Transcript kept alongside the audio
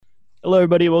Hello,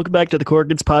 everybody. Welcome back to the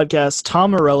Corkins podcast.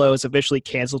 Tom Morello is officially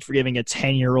canceled for giving a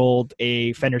 10-year-old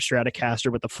a Fender Stratocaster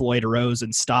with a Floyd Rose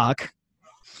in stock.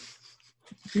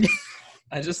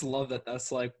 I just love that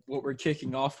that's like what we're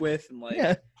kicking off with. And like,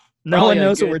 yeah. No one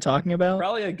knows what we're talking about.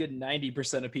 Probably a good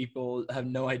 90% of people have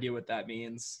no idea what that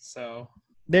means. So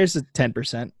there's a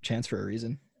 10% chance for a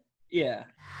reason. Yeah.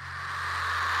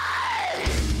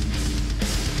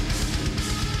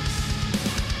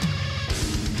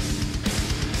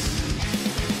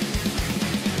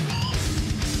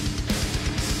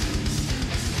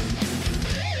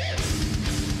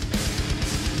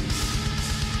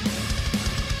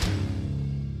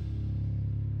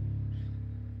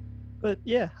 But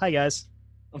yeah, hi guys.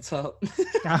 What's up?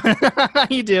 How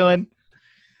you doing?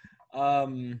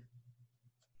 The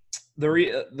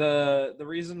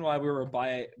reason why we were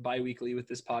bi-weekly with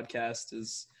this podcast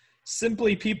is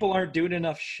simply people aren't doing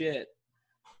enough shit.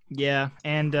 Yeah,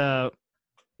 and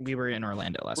we were in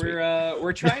Orlando last week.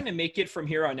 We're trying to make it from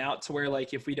here on out to where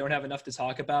like if we don't have enough to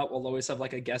talk about, we'll always have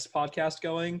like a guest podcast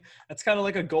going. That's kind of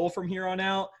like a goal from here on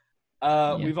out.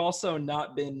 We've also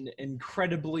not been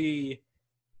incredibly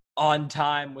on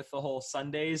time with the whole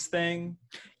Sundays thing.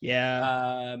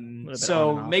 Yeah.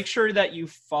 So make sure that you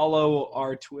follow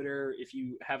our Twitter if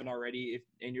you haven't already,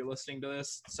 and you're listening to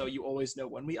this, so you always know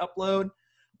when we upload.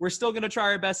 We're still going to try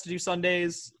our best to do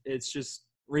Sundays. It's just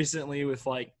recently with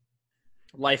like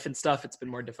life and stuff, it's been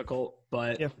more difficult,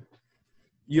 but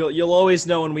you'll always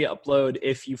know when we upload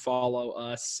if you follow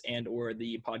us and or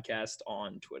the podcast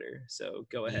on Twitter. So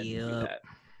go ahead and do that.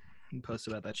 We post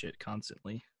about that shit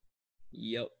constantly.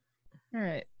 Yep. All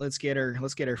right, let's get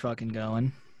her fucking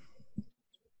going.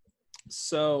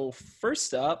 So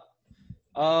first up,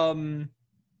 the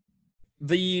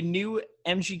new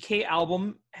MGK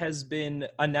album has been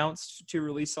announced to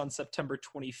release on September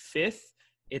 25th.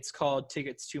 It's called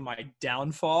Tickets to My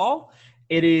Downfall.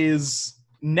 It is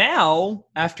now,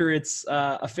 after its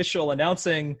official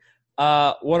announcing,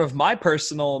 one of my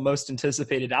personal most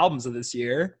anticipated albums of this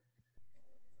year.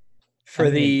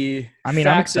 I'm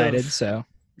excited.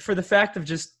 For the fact of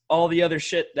just all the other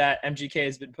shit that MGK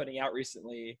has been putting out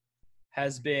recently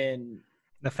has been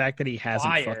the fact that he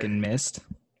hasn't fucking missed.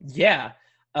 Yeah.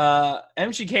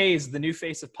 MGK is the new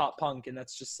face of pop punk, and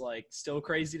that's just like still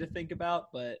crazy to think about,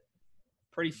 but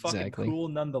pretty fucking cool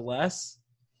nonetheless.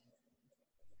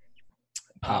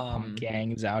 Pop punk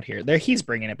gang is out here. He's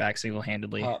bringing it back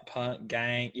single-handedly. Pop punk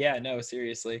gang. Yeah, no,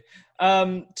 seriously.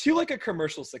 To like a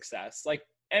commercial success. Like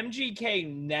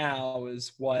MGK now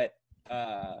is what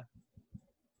Blink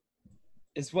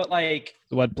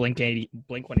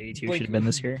 182 should have been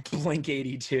this year. Blink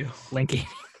 82. Blink 80.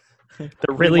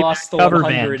 The really lost the cover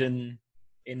 100 band.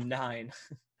 in 9.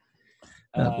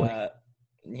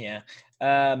 Yeah.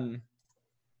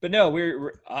 But no,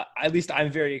 we're at least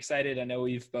I'm very excited. I know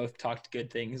we've both talked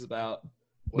good things about.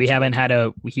 He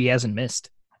hasn't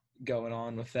missed. Going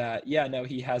on with that. Yeah, no,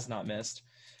 he has not missed.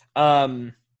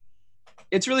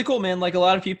 It's really cool, man. Like a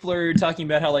lot of people are talking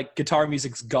about how like guitar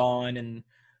music's gone, and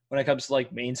when it comes to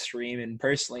like mainstream, and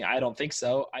personally, I don't think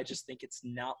so. I just think it's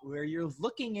not where you're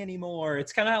looking anymore.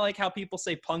 It's kind of like how people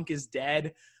say punk is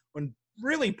dead, when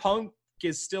really punk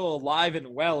is still alive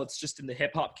and well. It's just in the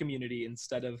hip hop community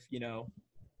instead of,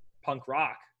 punk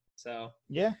rock. So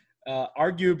yeah,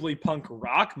 arguably punk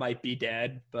rock might be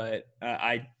dead, but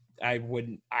I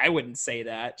wouldn't say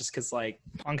that just because like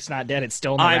punk's not dead. It's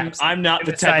still I'm not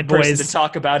the type of person to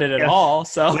talk about it at all.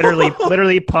 So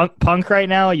literally punk right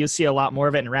now. You'll see a lot more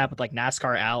of it in rap with like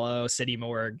NASCAR, Aloe, City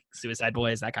Morgue, Suicide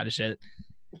Boys, that kind of shit.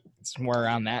 It's more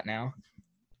around that now.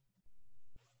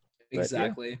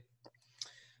 Exactly.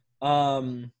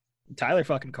 Tyler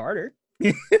fucking Carter.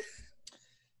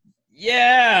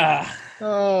 Yeah.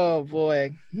 Oh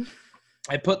boy.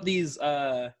 I put these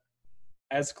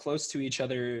as close to each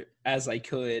other as I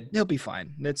could. They'll be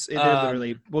fine.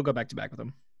 Literally, we'll go back to back with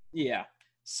them. Yeah.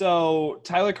 So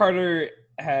Tyler Carter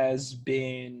has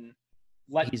been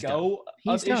let go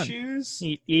of issues.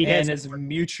 He has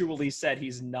mutually said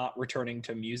he's not returning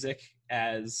to music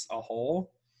as a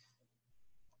whole,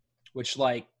 which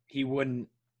like he wouldn't.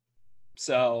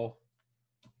 So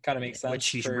kind of makes sense. Which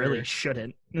he really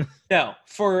shouldn't. No,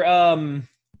 for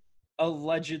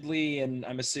allegedly, and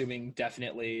I'm assuming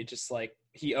definitely, just like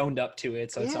he owned up to it,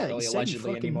 so it's not really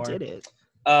allegedly anymore. Did it.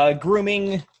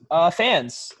 Grooming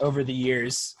fans over the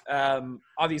years.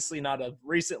 Obviously not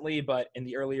recently, but in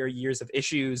the earlier years of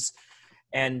issues.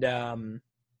 And I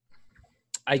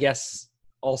guess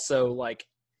also like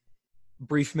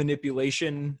brief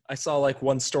manipulation. I saw like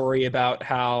one story about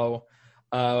how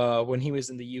when he was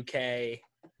in the UK,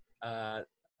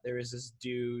 there was this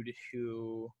dude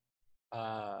who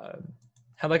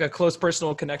had like a close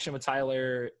personal connection with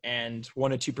Tyler and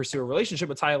wanted to pursue a relationship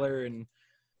with Tyler and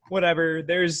whatever.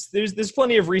 There's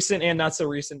plenty of recent and not so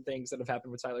recent things that have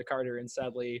happened with Tyler Carter, and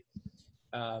sadly,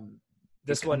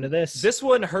 this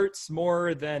one hurts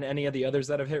more than any of the others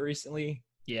that have hit recently.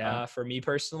 Yeah. For me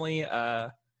personally,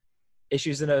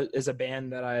 Issues is a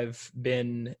band that I've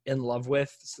been in love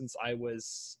with since I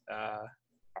was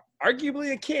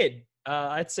arguably a kid.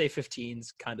 I'd say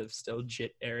 15's kind of still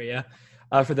JIT area.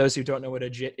 For those who don't know what a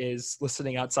JIT is,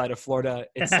 listening outside of Florida,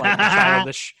 it's like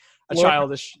a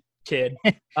childish kid.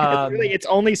 It's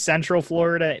only Central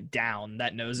Florida down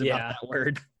that knows about that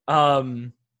word.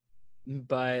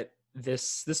 But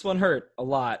this one hurt a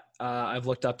lot. I've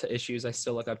looked up to Issues. I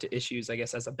still look up to Issues, I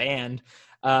guess, as a band.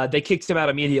 They kicked him out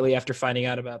immediately after finding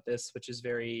out about this, which is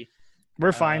very...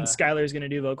 We're fine. Skylar's going to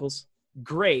do vocals.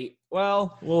 Great.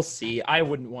 Well, we'll see. I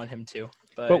wouldn't want him to.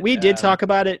 But we did talk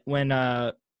about it when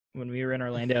we were in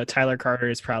Orlando. Tyler Carter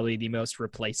is probably the most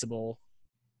replaceable.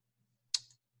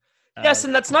 Yes,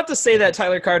 and that's not to say that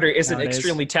Tyler Carter isn't nowadays.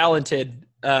 Extremely talented.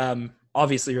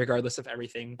 Obviously, regardless of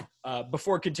everything.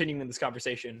 Before continuing this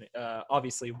conversation,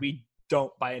 obviously, we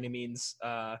don't by any means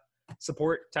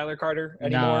support Tyler Carter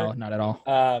anymore. No, not at all.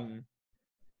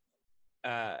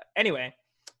 Anyway,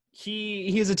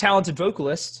 he's a talented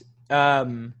vocalist,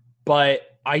 but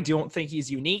I don't think he's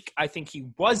unique. I think he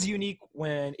was unique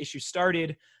when Issues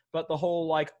started, but the whole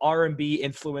like R&B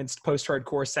influenced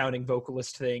post-hardcore sounding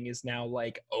vocalist thing is now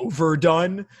like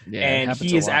overdone. Yeah, and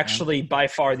he is actually by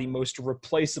far the most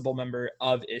replaceable member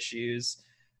of Issues.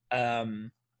 But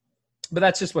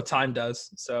that's just what time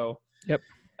does. So yep.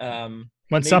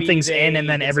 When something's in and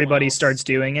then everybody starts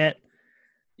doing it,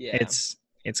 yeah, it's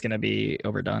going to be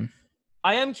overdone.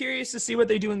 I am curious to see what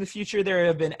they do in the future. There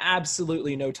have been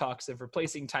absolutely no talks of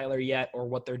replacing Tyler yet, or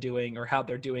what they're doing or how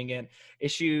they're doing it.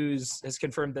 Issues has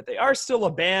confirmed that they are still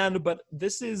a band, but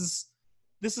this is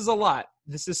a lot.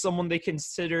 This is someone they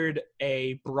considered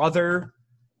a brother.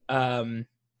 Finding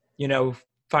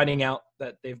out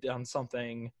that they've done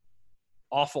something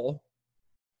awful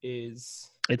is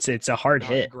it's a hard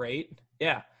hit. Great.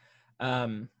 Yeah.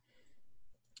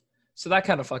 So that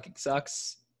kind of fucking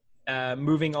sucks.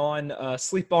 Moving on,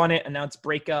 Sleep On It announced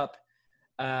breakup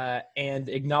and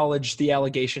acknowledged the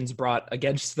allegations brought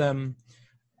against them.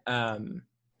 I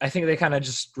think they kind of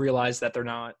just realized that they're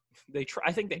not.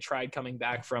 I think they tried coming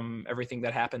back from everything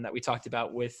that happened that we talked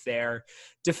about with their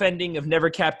defending of Never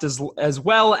Capped, as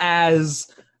well as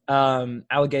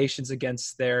allegations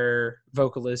against their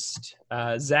vocalist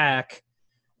Zach,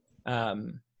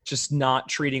 just not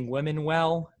treating women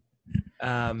well.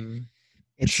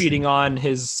 Cheating on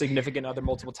his significant other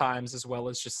multiple times, as well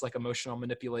as just like emotional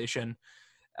manipulation.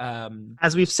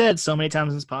 As we've said so many times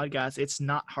in this podcast, it's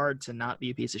not hard to not be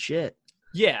a piece of shit.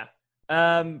 Yeah.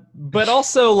 But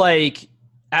also like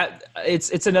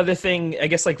it's another thing, I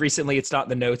guess, like recently it's not in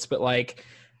the notes, but like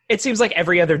it seems like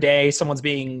every other day someone's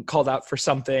being called out for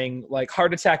something. Like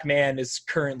Heart Attack Man is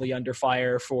currently under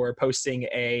fire for posting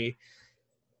a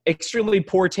extremely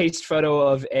poor taste photo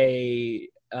of a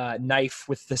knife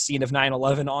with the scene of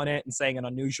 9/11 on it and saying an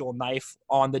unusual knife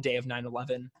on the day of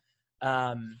 9/11,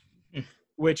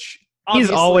 which he's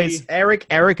always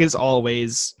Eric is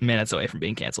always minutes away from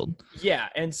being canceled. Yeah,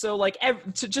 and so like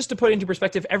just to put into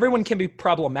perspective, everyone can be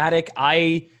problematic.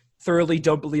 I thoroughly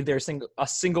don't believe there's a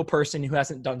single person who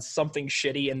hasn't done something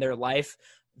shitty in their life.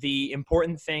 The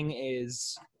important thing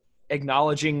is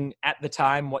acknowledging at the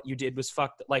time what you did was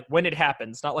fucked, like when it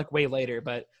happens, not like way later,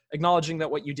 but acknowledging that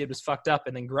what you did was fucked up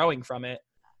and then growing from it.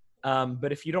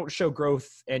 But if you don't show growth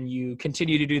and you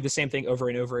continue to do the same thing over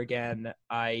and over again,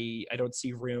 I don't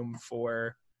see room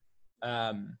for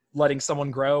letting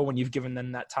someone grow when you've given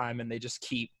them that time and they just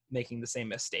keep making the same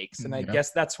mistakes. And I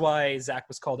guess that's why Zach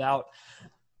was called out.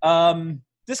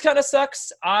 This kind of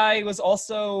sucks. I was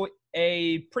also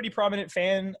a pretty prominent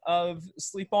fan of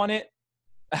Sleep On It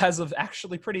as of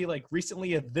actually pretty like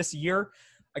recently of this year.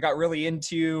 I got really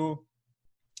into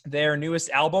their newest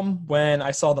album when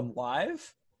I saw them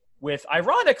live with,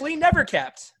 ironically, Never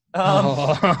Capped.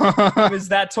 It was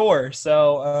that tour.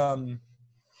 So,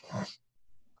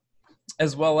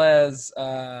 as well as,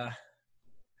 I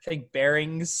think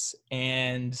Bearings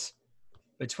and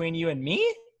Between You and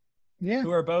Me,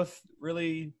 who are both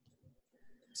really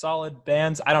solid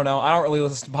bands. I don't know. I don't really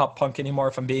listen to pop punk anymore,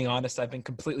 if I'm being honest. I've been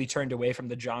completely turned away from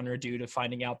the genre due to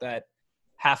finding out that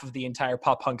half of the entire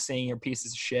pop punk scene are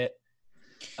pieces of shit.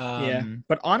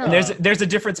 But there's a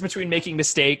difference between making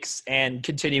mistakes and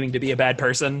continuing to be a bad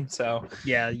person. So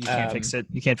yeah, you can't fix it.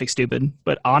 You can't fix stupid.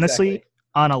 But honestly,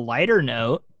 on a lighter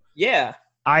note,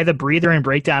 I the Breather and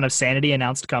Breakdown of Sanity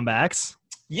announced comebacks.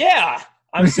 Yeah,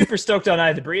 I'm super stoked on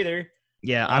I the Breather.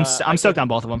 Yeah, I'm stoked on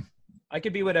both of them. I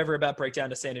could be whatever about Breakdown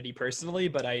to Sanity personally,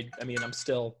 but I mean, I'm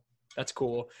still, that's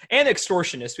cool. And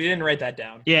Extortionist, we didn't write that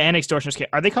down. Yeah, and Extortionist.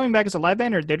 Are they coming back as a live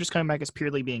band, or they're just coming back as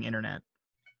purely being internet?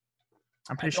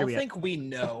 I'm pretty sure I don't think we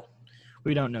know.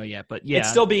 We don't know yet, but yeah, it's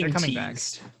still being they're coming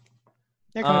teased. Back.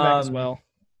 They're coming back as well.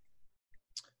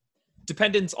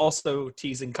 Dependents also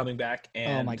teasing coming back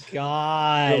and oh my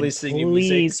god, releasing new please,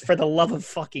 music, for the love of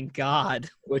fucking god,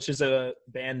 which is a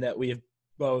band that we have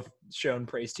both shown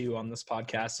praise to on this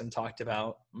podcast and talked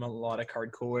about, melodic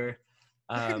hardcore.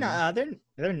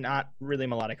 They're not really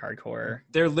melodic hardcore.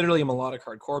 They're literally a melodic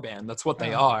hardcore band. That's what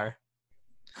they are.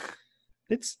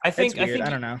 I think I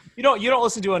don't know. You don't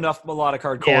listen to enough melodic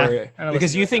hardcore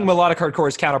because you think melodic hardcore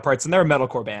is Counterparts, and they're a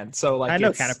metalcore band. So like, I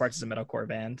know Counterparts is a metalcore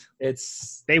band.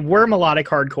 They were melodic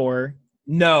hardcore.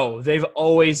 No, they've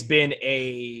always been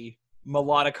a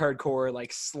melodic hardcore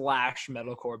like /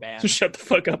 metalcore band. Shut the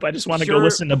fuck up! I just want to go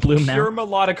listen to Bloom now. Pure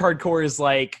melodic hardcore is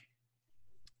like,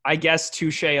 I guess,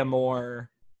 Touche Amore.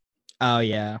 Oh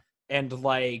yeah, and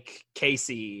like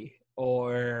Casey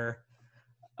or.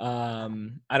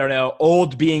 I don't know,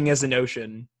 Old Being as an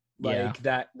Ocean, like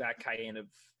that kind of.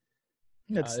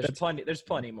 There's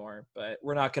plenty more, but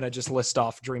we're not gonna just list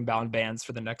off Dreambound bands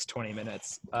for the next 20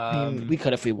 minutes. We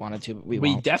could if we wanted to, but we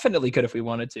won't. Definitely could if we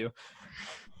wanted to.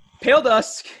 Pale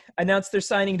Dusk announced they're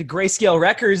signing to Grayscale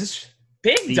Records.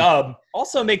 Big dub.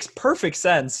 Also makes perfect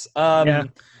sense.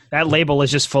 That label is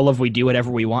just full of we do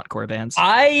whatever we want core bands.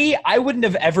 I wouldn't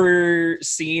have ever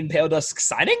seen Pale Dusk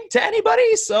signing to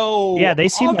anybody, so yeah, they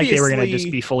seemed like they were going to just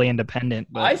be fully independent.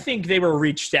 But I think they were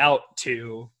reached out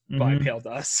to by Pale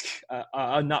Dusk,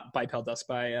 not by Pale Dusk,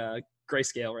 by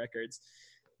Grayscale Records.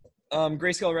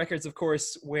 Grayscale Records, of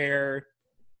course, where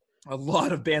a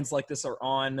lot of bands like this are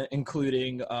on,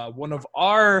 including one of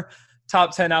our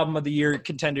top 10 album of the year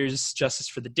contenders, Justice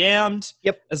for the Damned.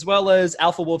 Yep, as well as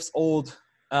Alpha Wolf's old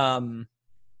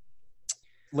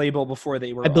label before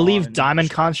they were. I believe Diamond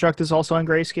Construct is also on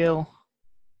Grayscale.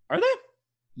 Are they?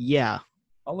 Yeah,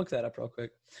 I'll look that up real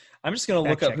quick. I'm just gonna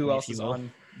look up who else is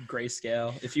on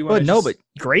Grayscale. If you want, but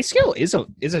Grayscale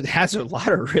has a lot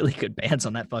of really good bands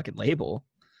on that fucking label.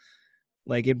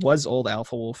 Like it was old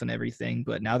Alpha Wolf and everything,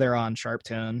 but now they're on Sharp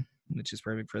Tone, which is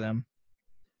perfect for them.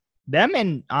 Them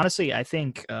and honestly, I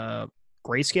think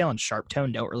Grayscale and Sharp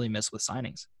Tone don't really miss with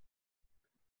signings.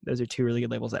 Those are two really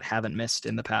good labels that haven't missed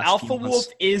in the past. Alpha Wolf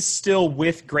is still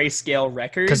with Grayscale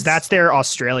Records because that's their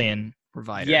Australian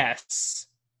provider. Yes,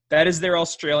 that is their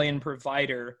Australian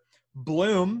provider.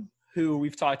 Bloom, who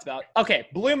we've talked about. Okay,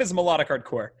 Bloom is melodic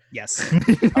hardcore. Yes.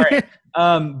 All right.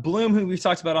 Bloom, who we've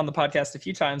talked about on the podcast a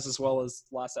few times, as well as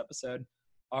last episode,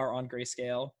 are on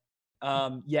Grayscale.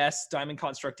 Yes, Diamond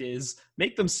Construct is.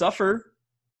 Make Them Suffer.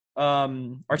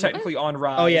 Are technically on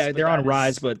Rise. Oh yeah, they're on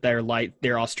Rise, but they're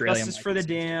Australian. Justice for the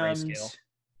Damned.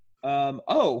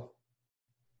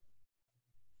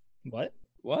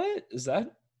 What is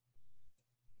that?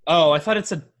 Oh, I thought it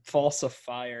said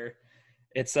Falsifier.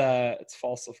 It's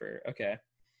Falsifier. Okay.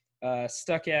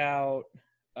 Stuck Out,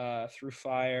 Through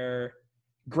Fire,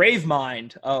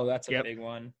 Gravemind. Oh, that's a big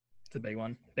one. It's a big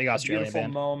one. Big Australian Beautiful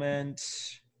band. Moment,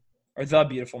 or The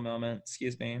Beautiful Moment.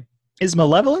 Excuse me. Is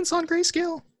Malevolence on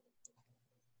Grayscale?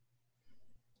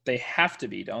 They have to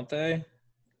be, don't they?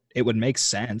 It would make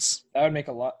sense. That would make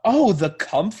a lot. Oh, The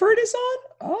Comfort is on?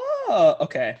 Oh,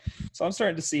 okay. So I'm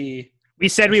starting to see. We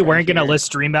said we weren't going to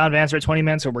list Dreambound bands for 20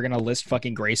 minutes, or we're going to list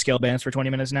fucking Grayscale bands for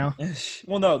 20 minutes now?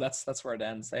 Well, no, that's where it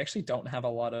ends. They actually don't have a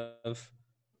lot of...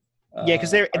 yeah, because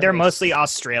they're mostly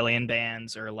Australian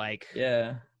bands or like...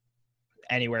 Yeah.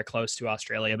 Anywhere close to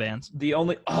Australia bands. The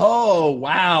only... Oh,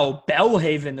 wow.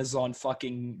 Bellhaven is on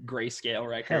fucking Grayscale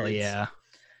Records. Hell yeah.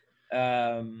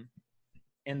 And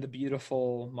The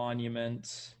Beautiful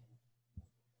Monument.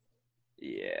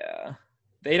 Yeah.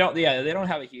 They don't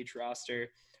have a huge roster.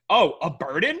 Oh, A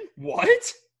Burden?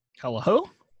 What? Hello?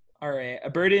 All right. A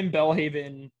Burden,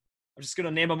 Bellhaven. I'm just going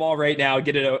to name them all right now.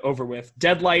 Get it over with.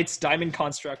 Deadlights, Diamond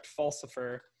Construct,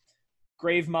 Falsifer,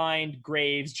 Gravemind,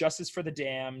 Graves, Justice for the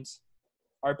Damned,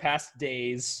 Our Past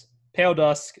Days, Pale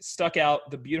Dusk, Stuck Out,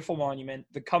 The Beautiful Monument,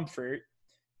 The Comfort,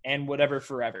 and Whatever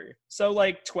Forever. So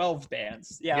like 12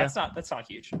 bands. Yeah. That's not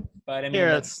huge. But I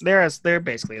mean, they're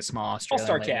basically a small Australian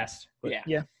all-star label. cast. But,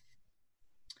 yeah.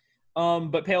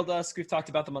 But Pale Dusk, we've talked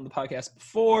about them on the podcast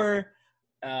before.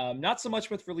 Not so much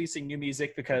with releasing new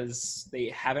music because they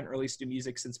haven't released new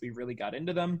music since we really got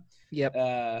into them. Yep.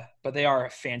 But they are a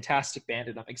fantastic band,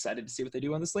 and I'm excited to see what they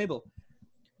do on this label.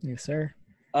 Yes, sir.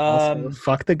 Also,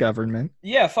 fuck the government.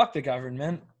 Yeah, fuck the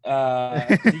government.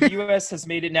 The U.S. has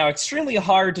made it now extremely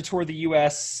hard to tour the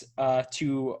U.S.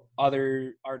 To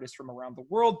other artists from around the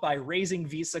world by raising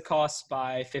visa costs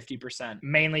by 50%.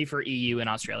 Mainly for EU and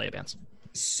Australia bands.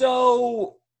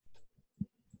 So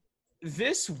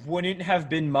this wouldn't have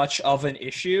been much of an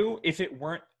issue if it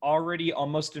weren't already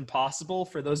almost impossible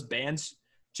for those bands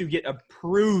to get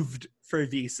approved for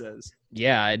visas.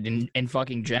 Yeah, in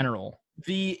fucking general.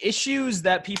 The issues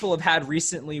that people have had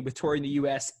recently with touring the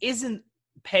U.S. isn't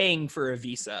paying for a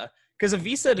visa, because a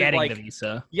visa to Getting the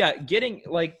visa. Yeah, getting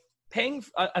like paying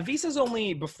a visa's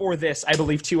only before this, I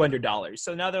believe, $200.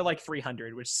 So now they're like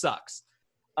 $300, which sucks.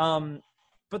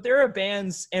 But there are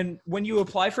bands, and when you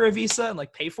apply for a visa and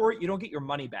like pay for it, you don't get your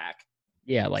money back.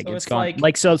 Yeah, like So it's it's gone.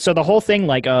 Like so the whole thing,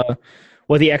 like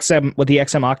with the XM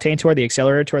Octane tour, the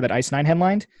Accelerator tour that Ice Nine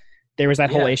headlined, there was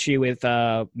that whole issue with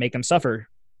Make Them Suffer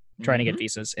trying to get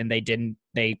visas, and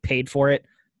they paid for it,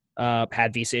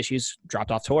 had visa issues,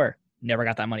 dropped off tour, never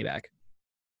got that money back.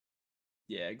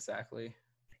 Yeah, exactly.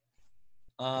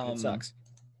 It sucks.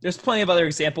 There's plenty of other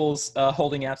examples.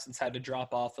 Holding Absence had to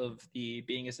drop off of the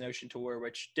Being Is an Ocean tour,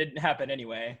 which didn't happen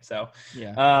anyway. So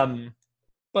yeah.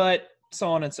 But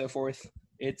so on and so forth.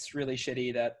 It's really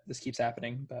shitty that this keeps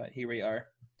happening, but here we are.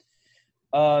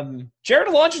 Jared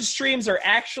Alonso's streams are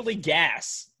actually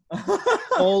gas.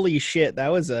 Holy shit, that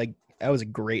was a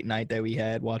great night that we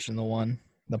had watching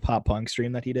the pop punk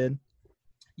stream that he did.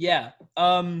 Yeah.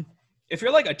 If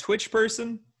you're like a Twitch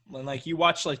person, when like you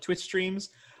watch like Twitch streams,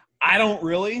 I don't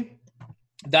really.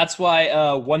 That's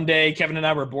why one day Kevin and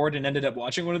I were bored and ended up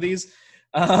watching one of these.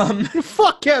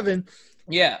 Fuck Kevin.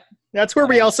 Yeah. That's where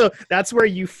that's where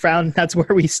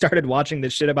we started watching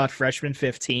this shit about Freshman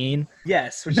 15.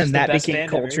 Yes, which and is that the best became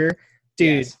band culture. Ever.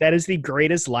 Dude, yes. That is the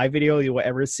greatest live video you will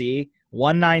ever see.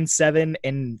 197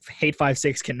 and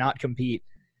 856 cannot compete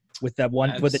with that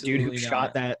one with the dude who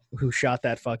shot that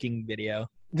fucking video.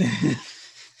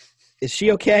 Is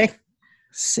she okay?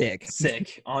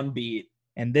 Sick on beat.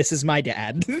 And this is my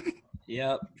dad.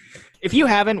 Yep. If you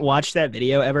haven't watched that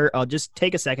video ever, I'll just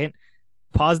take a second,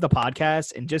 pause the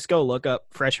podcast, and just go look up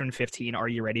Freshman 15. Are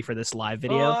you ready for this live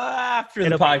video? After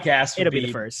the podcast, it'll be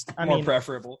the first. More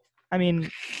preferable. I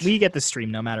mean, we get the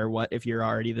stream no matter what. If you're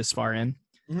already this far in.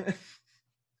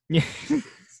 Yeah.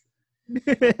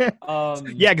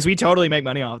 Yeah, because we totally make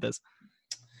money off this.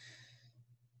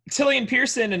 Tillian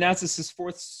Pearson announces his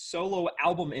fourth solo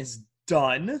album is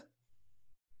done.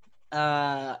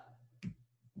 I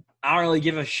don't really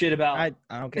give a shit about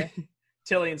I don't care.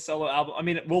 Tillian's solo album. I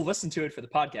mean, we'll listen to it for the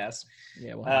podcast.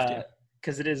 Yeah, we'll have to.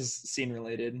 Because it is scene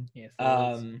related. Yeah,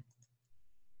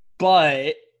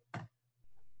 but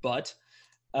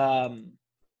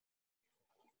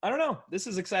I don't know. This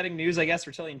is exciting news, I guess,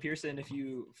 for Tillian Pearson. If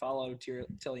you follow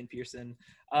Tillian Pearson,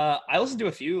 I listened to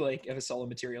a few like of his solo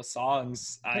material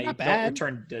songs. They're not don't bad.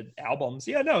 return to albums.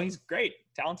 Yeah, no, he's great,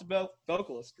 talented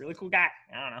vocalist, really cool guy.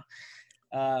 I don't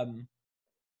know.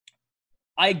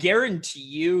 I guarantee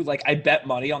you, like, I bet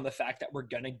money on the fact that we're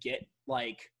gonna get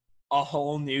like a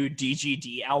whole new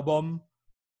DGD album,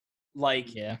 like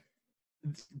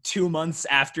 2 months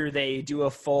after they do a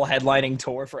full headlining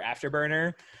tour for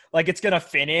Afterburner. Like, it's gonna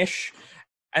finish,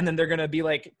 and then they're gonna be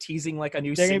like teasing like a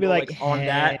new single gonna be like on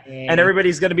that, and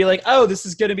everybody's gonna be like, "Oh, this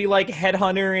is gonna be like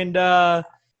Headhunter and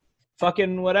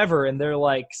fucking whatever," and they're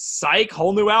like, "Psych,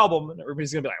 whole new album," and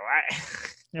everybody's gonna be like, "What?"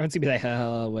 Everyone's gonna be like,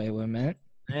 "Oh, wait a minute."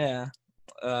 Yeah,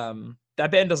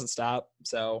 that band doesn't stop,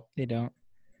 so they don't.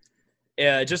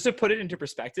 Yeah, just to put it into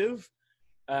perspective,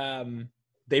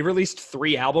 they released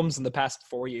 3 albums in the past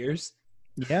 4 years.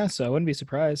 Yeah, so I wouldn't be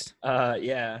surprised.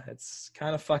 Yeah, it's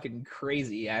kind of fucking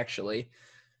crazy, actually.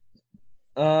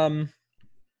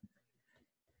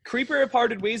 Creeper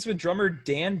parted ways with drummer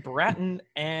Dan Bratton,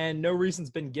 and no reason's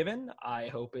been given. I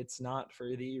hope it's not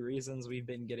for the reasons we've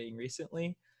been getting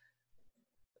recently.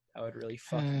 That would really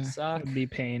fucking suck. It would be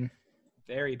pain.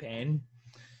 Very pain.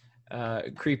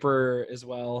 Creeper as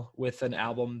well, with an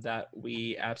album that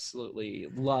we absolutely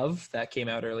love that came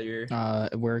out earlier.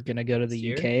 We're gonna go to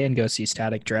the UK and go see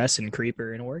Static Dress and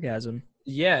Creeper and Orgasm.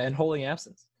 Yeah, and Holding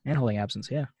Absence. Yeah,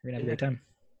 we're gonna have a great time.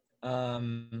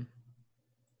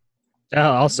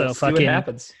 Also, we'll fucking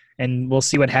happens. And we'll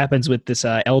see what happens with this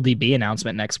LDB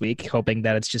announcement next week. Hoping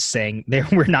that it's just saying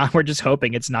we're just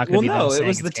hoping it's not going to be. Well, no, it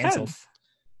was the 10th.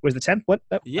 Was the 10th? What?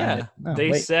 Yeah,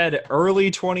 they said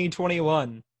early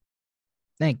 2021.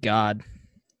 Thank God.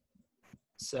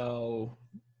 So,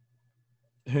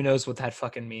 who knows what that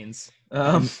fucking means?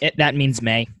 That means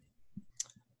May.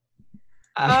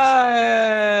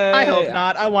 I hope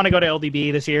not. I want to go to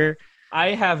LDB this year.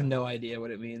 I have no idea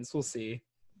what it means. We'll see.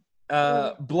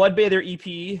 Bloodbather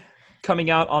EP coming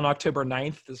out on October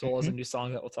 9th, as well as a new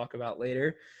song that we'll talk about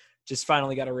later. Just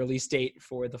finally got a release date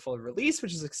for the full release,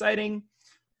 which is exciting.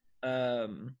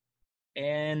 And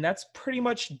that's pretty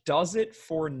much does it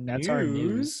for news. That's our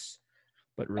news.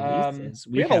 But releases,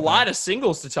 we have a lot of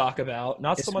singles to talk about.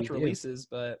 Not so much releases,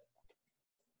 but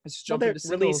let's just jump into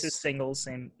singles. Releases, singles,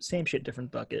 same shit,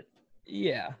 different bucket.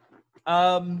 Yeah.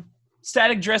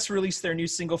 Static Dress released their new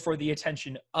single For the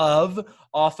Attention Of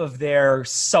off of their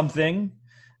something.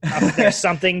 There's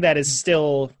something that is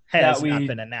still has not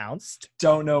been announced.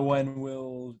 Don't know when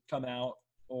will come out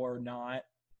or not.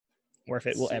 Or if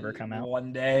it will ever come out.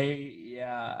 One day.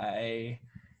 Yeah,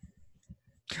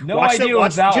 no idea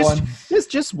what's that one.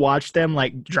 Just watch them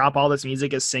like drop all this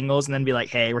music as singles and then be like,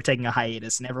 hey, we're taking a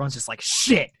hiatus. And everyone's just like,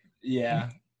 shit. Yeah.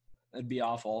 That'd be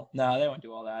awful. No, they won't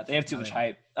do all that. They have too much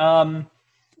hype.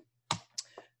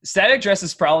 Static Dress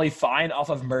is probably fine off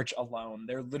of merch alone.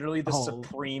 They're literally the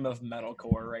supreme of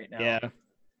metalcore right now. Yeah.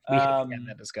 We had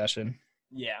that discussion.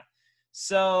 Yeah.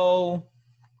 So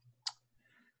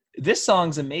this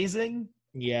song's amazing.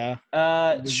 Yeah.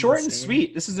 Short and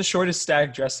sweet. This is the shortest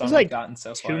Static Dress song I've gotten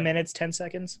so far. 2 minutes, 10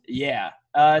 seconds? Yeah.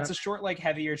 It's a short, like,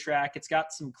 heavier track. It's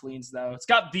got some cleans, though. It's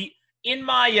got in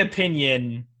my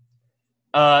opinion,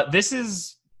 this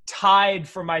is tied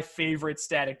for my favorite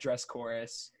Static Dress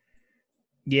chorus.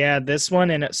 Yeah, this one,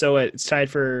 and so it's tied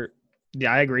for.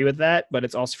 Yeah, I agree with that, but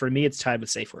it's also for me. It's tied with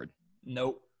Safe Word.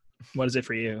 Nope. What is it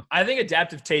for you? I think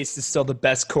Adaptive Taste is still the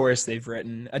best chorus they've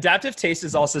written. Adaptive Taste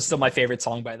is also still my favorite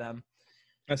song by them.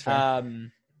 That's fair.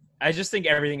 I just think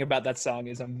everything about that song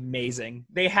is amazing.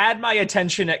 They had my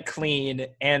attention at Clean,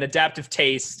 and Adaptive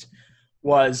Taste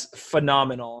was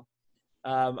phenomenal.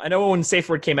 I know when Safe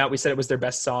Word came out, we said it was their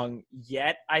best song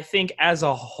yet. I think as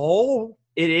a whole,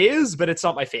 it is, but it's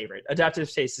not my favorite.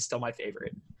 Adaptive Taste is still my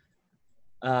favorite.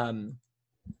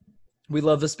 We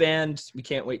love this band. We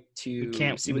can't wait to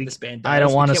see what this band does. I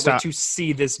don't want to stop. Wait to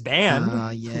see this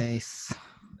band. Yes.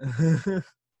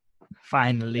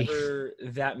 Finally. Whenever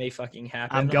that may fucking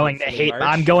happen. I'm going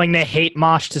to hate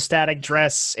mosh to Static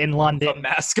Dress in London. With a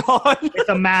mask on. With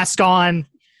a mask on.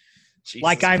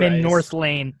 Like I'm in North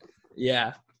Lane.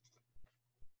 Yeah.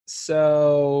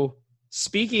 So,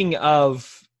 speaking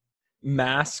of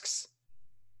masks,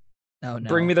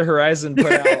 Bring Me the Horizon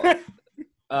put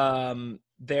out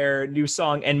their new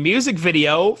song and music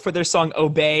video for their song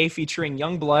Obey featuring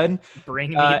Youngblood.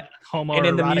 Bring me homoerotic and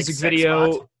in the music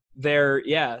video spot.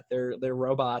 they're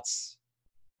robots.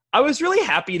 I was really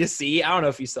happy to see, I don't know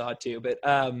if you saw it too, but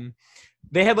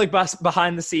they had like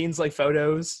behind the scenes like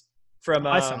photos from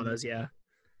I saw those, yeah.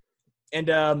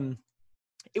 And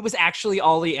it was actually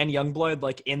Ollie and Youngblood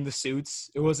like in the suits.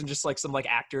 It wasn't just like some like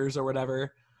actors or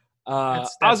whatever. I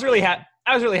was really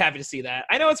happy to see that.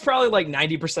 I know it's probably like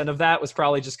 90% of that was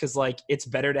probably just because like it's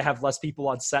better to have less people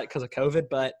on set because of COVID,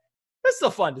 but it's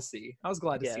still fun to see. I was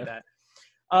glad to see that.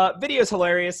 Video's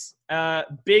hilarious.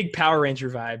 Big Power Ranger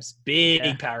vibes.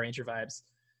 Power Ranger vibes.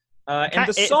 And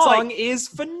the song is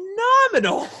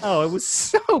phenomenal. Oh, it was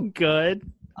so good.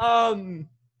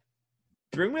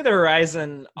 Bring Me the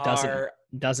Horizon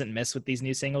doesn't miss with these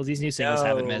new singles. These new singles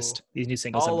haven't missed. These new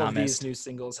singles have not missed. These new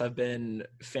singles have been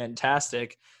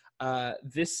fantastic.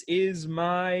 This is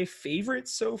my favorite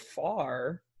so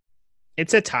far.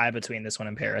 It's a tie between this one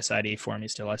and Parasite for me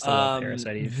still. I still love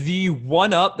Parasite. The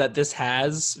one up that this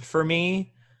has for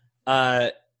me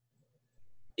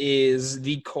is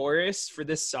the chorus for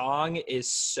this song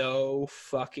is so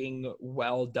fucking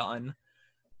well done.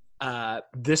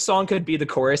 This song could be the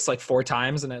chorus like 4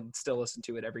 times and I'd still listen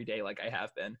to it every day like I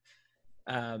have been.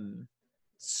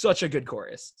 Such a good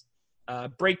chorus.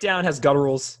 Breakdown has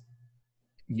gutturals.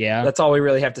 Yeah. That's all we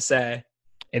really have to say.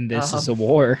 And this is a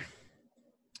war.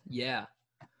 Yeah.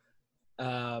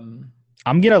 I'm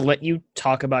going to let you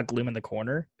talk about Gloom in the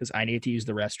Corner because I need to use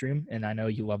the restroom and I know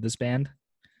you love this band.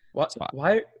 What? So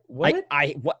why? What?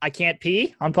 I can't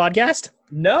pee on podcast?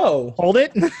 No. Hold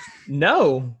it?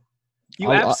 No.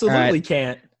 You absolutely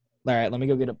can't. All right, let me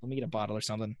get a bottle or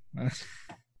something.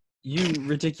 You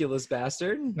ridiculous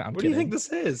bastard. No, what do you think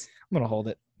this is? I'm going to hold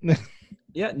it.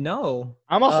 Yeah, no.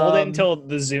 I'm going to hold it until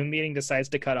the Zoom meeting decides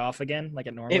to cut off again like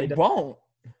it normally does. It won't.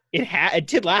 It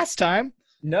did last time.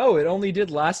 No, it only did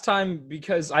last time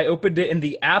because I opened it in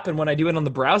the app, and when I do it on the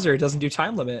browser, it doesn't do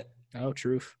time limit. Oh,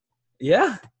 truth.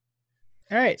 Yeah.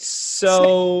 All right.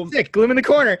 So sick. Gloom in the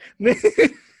Corner.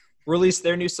 Released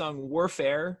their new song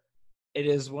Warfare. It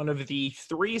is one of the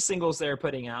 3 singles they're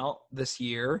putting out this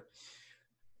year.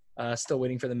 Still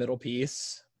waiting for the middle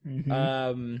piece.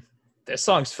 Mm-hmm. This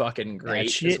song's fucking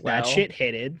great. That shit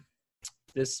hitted.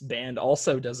 This band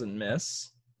also doesn't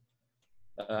miss.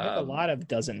 I have a lot of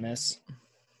doesn't miss,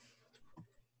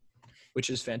 which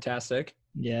is fantastic.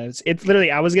 Yeah, it's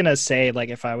literally. I was gonna say, like,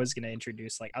 if I was gonna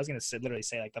introduce, like, I was gonna literally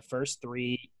say, like, the first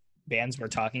 3 bands we're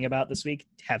talking about this week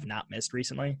have not missed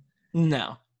recently.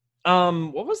 No.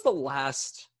 What was the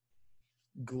last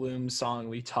Gloom song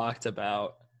we talked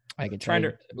about? I can try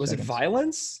to. Was it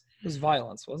Violence? It was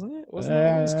Violence, wasn't it? Wasn't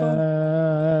that what it was called?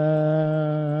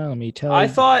 Let me tell I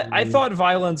you. I thought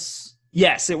Violence.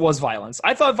 Yes, it was Violence.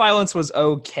 I thought Violence was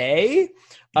okay.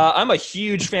 I'm a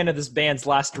huge fan of this band's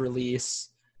last release.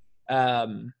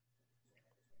 Of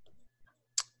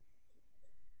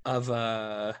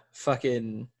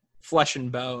fucking Flesh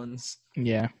and Bones.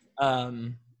 Yeah.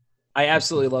 I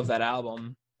absolutely love that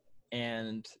album,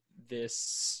 and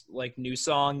this like new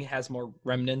song has more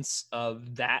remnants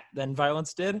of that than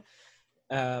Violence did.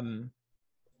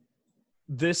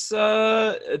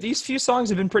 These few songs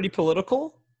have been pretty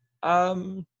political.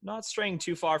 Not straying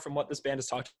too far from what this band has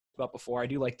talked about before. I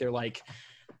do like their like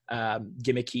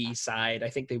gimmicky side. I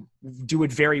think they do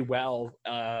it very well.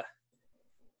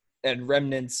 And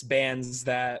remnants bands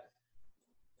that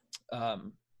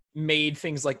made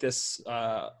things like this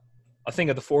a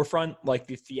thing at the forefront, like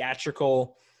the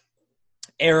theatrical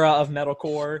era of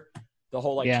metalcore, the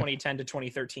whole like 2010 to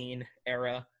 2013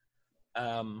 era,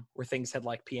 where things had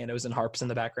like pianos and harps in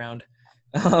the background.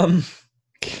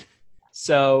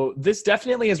 So this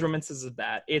definitely has reminiscences of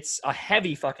that. It's a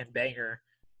heavy fucking banger.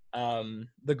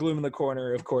 The Gloom in the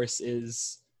Corner, of course,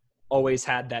 is always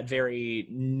had that very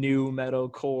new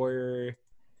metalcore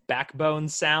backbone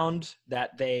sound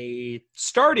that they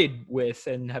started with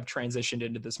and have transitioned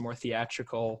into this more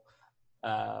theatrical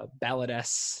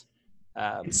ballad-esque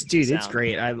it's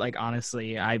great. I like,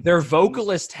 honestly, their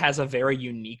vocalist has a very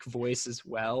unique voice as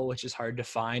well, which is hard to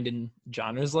find in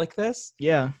genres like this.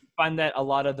 Yeah. I find that a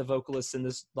lot of the vocalists in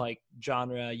this like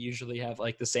genre usually have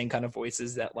like the same kind of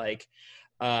voices that like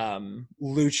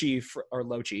Lochi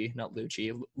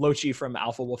from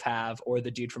Alpha Wolf have, or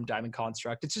the dude from Diamond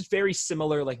Construct. It's just very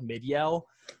similar, like mid yell.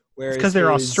 Whereas because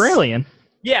they're Australian.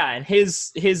 Yeah, and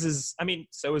his is, I mean,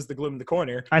 so is the Gloom in the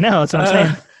Corner. I know, that's what I'm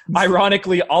saying.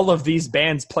 Ironically, all of these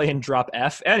bands play in drop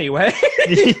F anyway.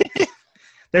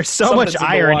 There's so much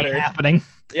irony happening.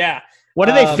 Yeah. What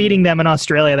are they feeding them in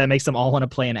Australia that makes them all want to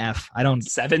play an F? I don't.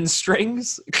 7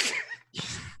 strings.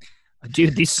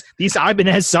 Dude, these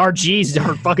Ibanez RGs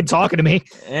are fucking talking to me.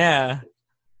 Yeah.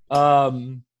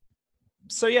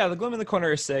 So yeah, the Gloom in the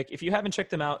Corner is sick. If you haven't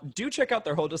checked them out, do check out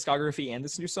their whole discography and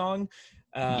this new song.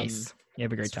 Yes. You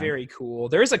have a great time. It's very cool.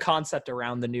 There is a concept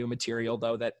around the new material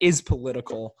though that is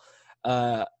political.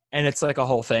 And it's like a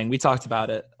whole thing. We talked about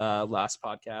it last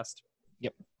podcast.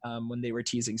 Yep. When they were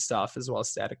teasing stuff as well as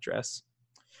Static Dress.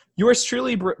 Yours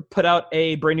truly put out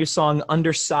a brand new song,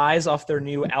 Undersize, off their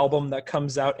new album that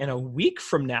comes out in a week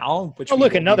from now. Which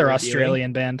look, another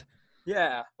Australian band.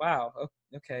 Yeah. Wow.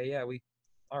 Okay. Yeah.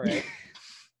 All right.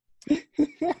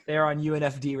 They're on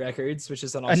UNFD Records, which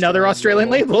is another Australian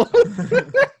label.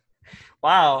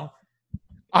 Wow.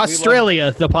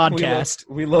 Australia, the podcast.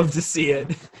 We love to see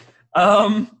it.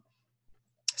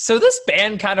 So this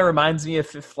band kind of reminds me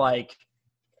of if like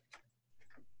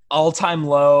All Time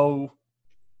Low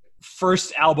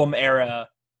first album era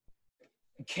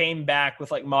came back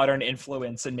with like modern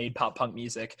influence and made pop punk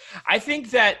music. I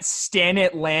think that Stan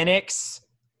Atlantic's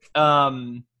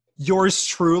Yours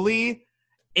Truly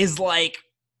is like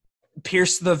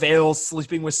Pierce the Veil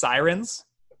Sleeping with Sirens,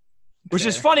 which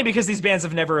is funny because these bands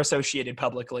have never associated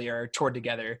publicly or toured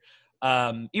together,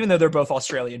 even though they're both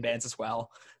Australian bands as well.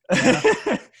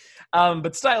 Yeah.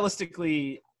 But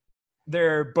stylistically,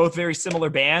 they're both very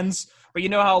similar bands. But you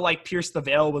know how like Pierce the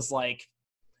Veil was like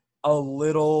a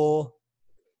little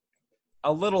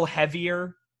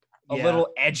heavier, a little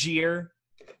edgier.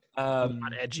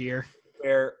 Not edgier.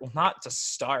 Not to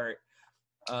start.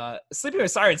 Sleeping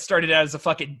with Sirens started out as a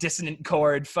fucking dissonant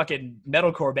chord fucking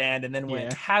metalcore band and then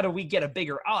went, how do we get a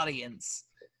bigger audience?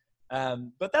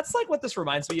 But that's like what this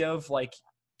reminds me of, like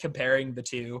comparing the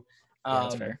two.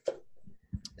 That's fair.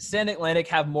 Stan Atlantic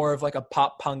have more of like a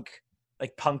pop punk,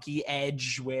 like punky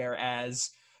edge, whereas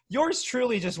Yours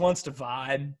Truly just wants to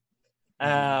vibe.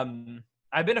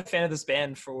 I've been a fan of this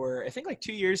band for I think like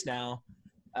 2 years now.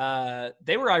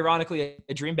 They were ironically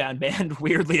a Dreambound band,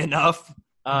 weirdly enough.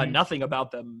 Nothing about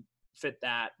them fit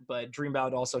that, but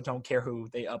Dreambound also don't care who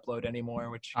they upload anymore,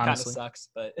 which kind of sucks,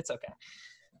 but it's okay.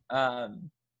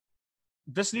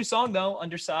 This new song though,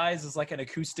 Undersize, is like an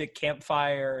acoustic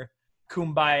campfire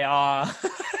kumbaya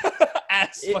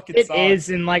ass fucking song. It is,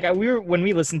 and like when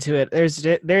we listened to it,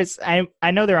 there's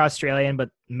I know they're Australian, but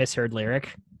misheard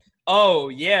lyric. Oh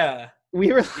yeah,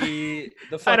 we were the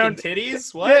fucking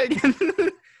titties. What?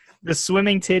 The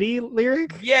swimming titty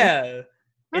lyric? Yeah.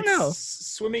 I don't know.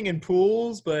 Swimming in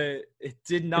pools, but it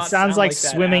did not It sounds like that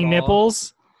swimming at all.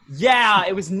 nipples. Yeah,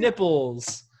 it was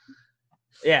nipples.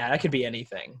 Yeah, that could be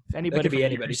anything. If anybody could be from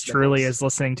anybody's truly nipples. is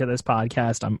listening to this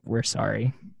podcast, we're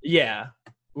sorry. Yeah.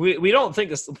 We don't think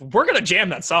this. We're gonna jam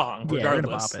that song regardless. Yeah, we're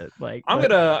gonna pop it. Like I'm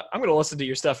gonna listen to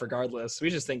your stuff regardless. We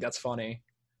just think that's funny,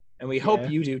 and we hope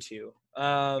you do too.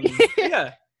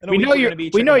 Yeah. We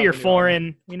know you're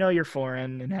foreign. We know you're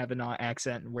foreign and have an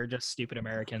accent, and we're just stupid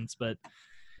Americans. But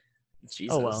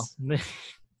Jesus. oh well.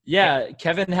 Yeah,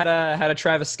 Kevin had a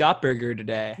Travis Scott burger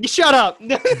today. Shut up.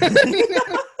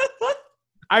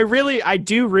 I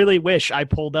do really wish I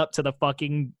pulled up to the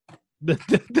fucking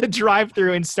the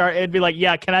drive-through and be like,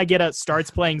 yeah, can I get starts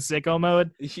playing sicko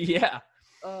mode? Yeah.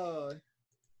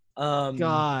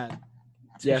 God.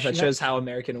 Yeah, that shows how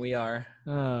American we are.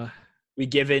 We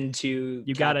give in to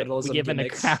capitalism. We give in to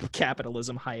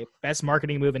capitalism hype. Best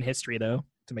marketing move in history, though,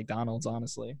 to McDonald's,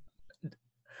 honestly.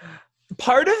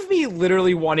 Part of me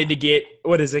literally wanted to get,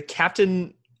 what is it,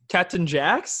 Captain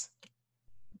Jack's?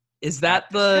 Is that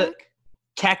the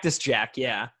Cactus Jack?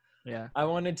 Yeah. Yeah. I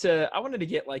wanted to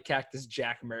get like Cactus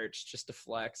Jack merch just to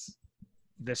flex.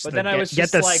 I was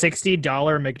get the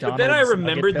 $60 McDonald's. But then I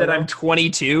remembered that I'm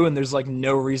 22 and there's like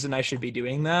no reason I should be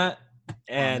doing that.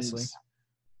 And honestly,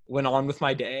 went on with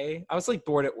my day. I was like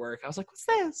bored at work. I was like, what's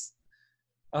this?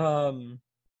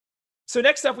 So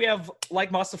next up we have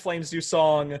Like Moths to Flame's new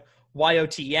song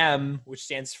YOTM, which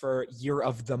stands for Year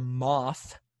of the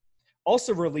Moth.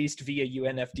 Also released via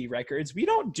UNFD Records. We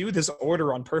don't do this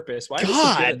order on purpose. Why?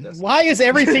 God, why is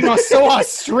everything so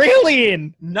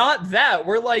Australian? Not that.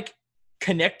 We're like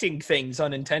connecting things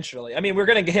unintentionally. I mean, we're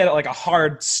gonna hit like a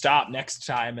hard stop next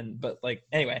time, but like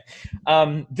anyway,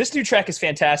 this new track is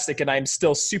fantastic, and I'm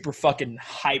still super fucking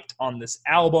hyped on this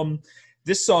album.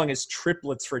 This song is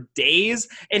triplets for days.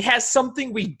 It has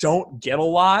something we don't get a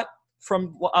lot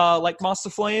from like Moths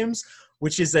to Flames,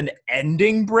 which is an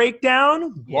ending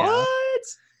breakdown. Yeah. What?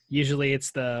 Usually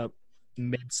it's the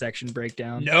midsection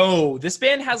breakdown. No, this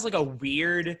band has like a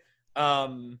weird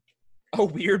pattern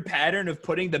of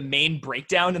putting the main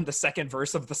breakdown in the second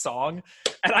verse of the song.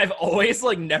 And I've always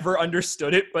like never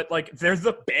understood it, but like they're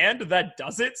the band that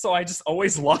does it, so I just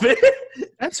always love it.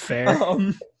 That's fair.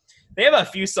 They have a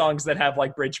few songs that have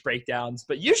like bridge breakdowns,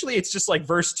 but usually it's just like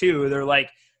verse 2. They're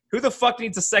like, who the fuck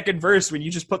needs a second verse when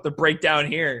you just put the breakdown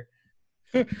here?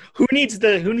 Who needs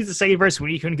the second verse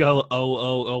when you can go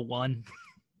 0001?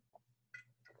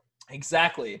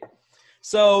 Exactly.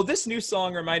 So this new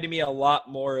song reminded me a lot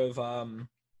more of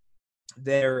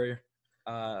their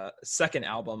second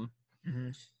album,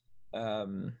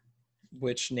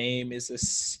 which name is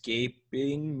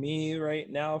escaping me right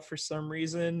now for some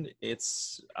reason.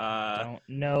 It's don't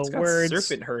know it's got words.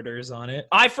 Serpent Herders on it.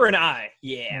 Eye for an Eye.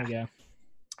 Yeah. There you go.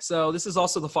 So this is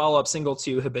also the follow-up single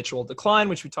to Habitual Decline,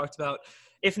 which we talked about.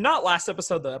 If not last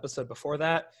episode, the episode before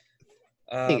that.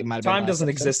 Time doesn't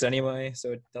exist anyway,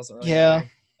 so it doesn't really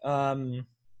matter.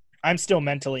 I'm still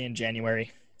mentally in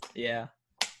January. Yeah.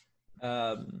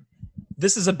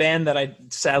 This is a band that I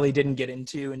sadly didn't get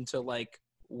into until like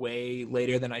way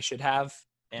later than I should have.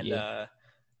 And I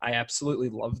absolutely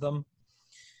love them.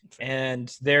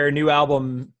 And their new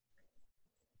album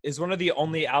is one of the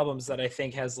only albums that I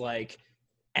think has like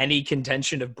any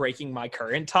contention of breaking my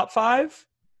current top 5.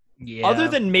 Yeah. Other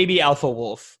than maybe Alpha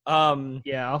Wolf. Alpha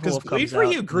Wolf Bleed For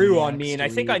You grew on me, and I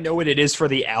think I know what it is for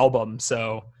the album,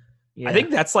 so I think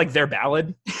that's like their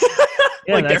ballad.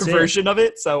 Like their version of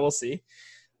it, so we'll see.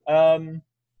 But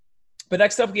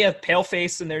next up we have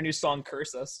Paleface and their new song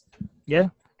Curse Us. Yeah.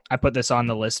 I put this on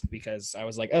the list because I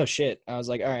was like, oh shit. I was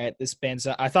like, all right, this band's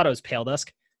I thought it was Pale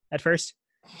Dusk at first.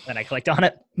 Then I clicked on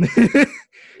it.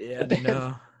 Yeah,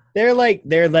 no. They're like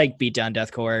beatdown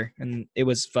deathcore, and it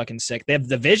was fucking sick. They have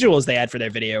the visuals they had for their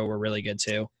video were really good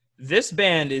too. This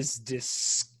band is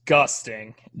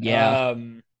disgusting. Yeah,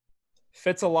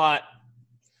 fits a lot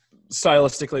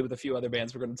stylistically with a few other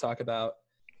bands we're going to talk about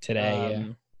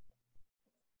today.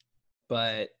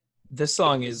 But this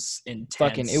song is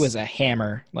intense. It was a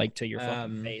hammer, like to your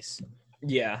fucking face.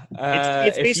 Yeah,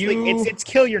 it's basically it's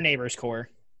kill your neighbor's core.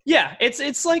 Yeah,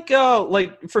 it's like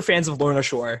for fans of Lorna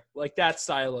Shore, like that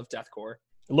style of deathcore.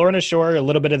 Lorna Shore, a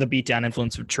little bit of the beatdown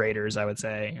influence of Traders, I would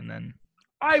say, and then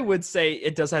I would say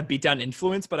it does have beatdown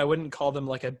influence, but I wouldn't call them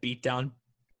like a beatdown.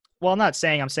 Well, I'm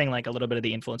saying like a little bit of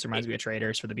the influence reminds me of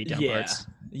Traders for the beatdown parts.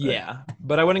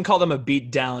 But I wouldn't call them a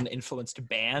beatdown influenced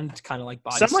band, kind of like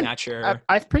Body Snatcher.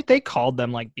 They called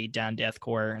them like beatdown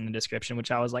deathcore in the description,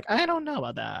 which I was like, I don't know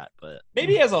about that, but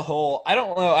maybe as a whole, I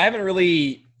don't know. I haven't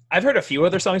really I've heard a few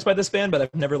other songs by this band, but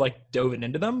I've never like dove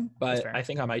into them. That's But fair. I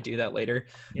think I might do that later.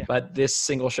 Yeah. But this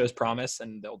single shows promise,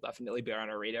 and they'll definitely be on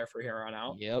our radar for here on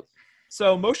out. Yep.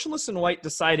 So Motionless in White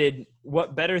decided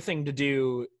what better thing to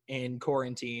do in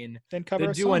quarantine Then cover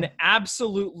than a do song. an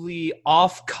absolutely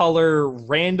off-color,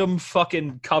 random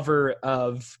fucking cover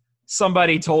of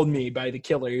 "Somebody Told Me" by the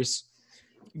Killers.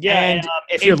 Yeah, and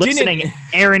if it you're didn't- listening,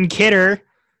 Aaron Kidder,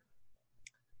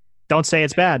 don't say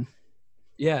it's bad.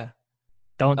 Yeah.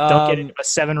 Don't get into a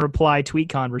 7-reply tweet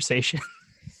conversation.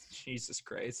 Jesus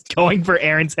Christ. Going for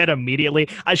Aaron's head immediately.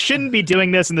 I shouldn't be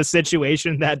doing this in the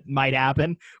situation that might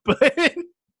happen, but it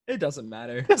It doesn't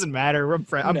matter. doesn't matter.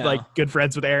 I'm No. like good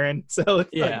friends with Aaron, so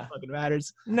it fucking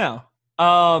matters. No.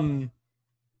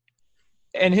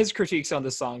 And his critiques on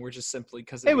this song were just simply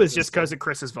because It was just because of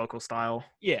Chris's vocal style.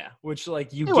 yeah, which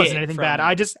like you It get wasn't anything from bad.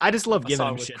 I just love a giving song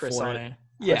him with shit Chris for on it.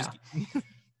 it. Yeah.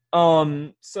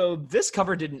 So this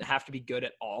cover didn't have to be good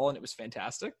at all, and it was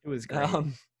fantastic. It was great.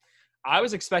 I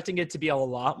was expecting it to be a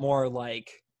lot more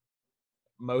like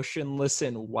Motionless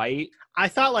in White. I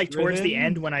thought like towards the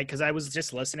driven. end because I was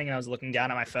just listening and I was looking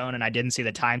down at my phone and I didn't see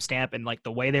the timestamp and like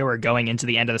the way they were going into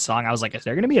the end of the song, I was like, is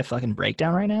there gonna be a fucking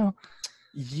breakdown right now?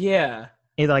 Yeah.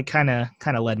 It like kind of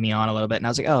led me on a little bit, and I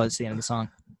was like, oh, it's the end of the song.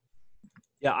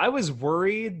 Yeah, I was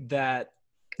worried that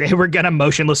They were gonna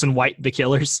Motionless in White the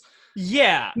Killers.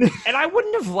 yeah, and I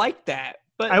wouldn't have liked that.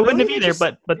 But I wouldn't really have they either,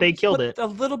 just but they killed put it. a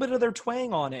little bit of their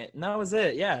twang on it, and that was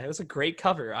it. Yeah, it was a great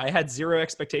cover. I had zero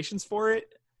expectations for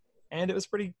it, and it was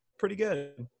pretty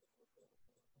good. Yeah,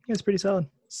 it's pretty solid.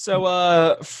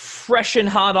 So, fresh and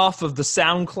hot off of the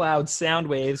SoundCloud sound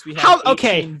waves, we have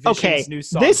 18 Vision's new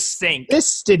song, Sync.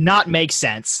 This did not make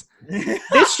sense.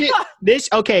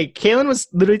 Kalen was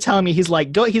literally telling me, he's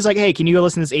like, hey, can you go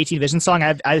listen to this 18 Vision song?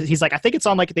 He's like, I think it's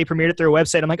on like they premiered it through a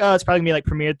website. I'm like, oh, it's probably gonna be like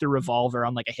premiered through Revolver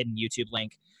on like a hidden YouTube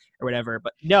link or whatever.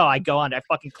 But no, I go on, I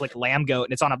fucking click Lamb Goat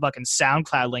and it's on a fucking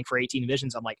SoundCloud link for 18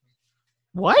 Visions. I'm like,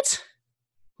 what?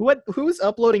 Who's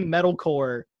uploading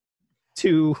metalcore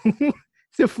to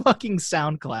to fucking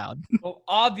SoundCloud? Well,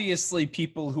 obviously,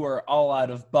 people who are all out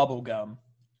of bubblegum.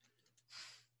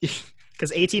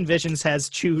 Because 18 Visions has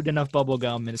chewed enough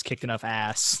bubblegum and has kicked enough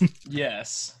ass.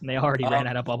 Yes. And they already ran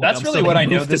out of bubblegum. That's really so what they I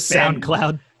know moved this to band-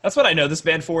 SoundCloud. That's what I know this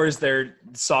band for, is their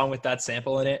song with that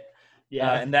sample in it.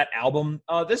 Yeah. And that album.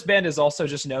 This band is also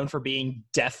just known for being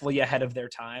deathly ahead of their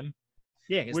time.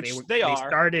 Yeah, Which because they are.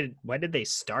 started. When did they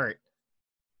start?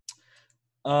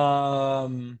 I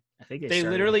think They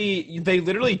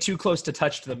literally too close to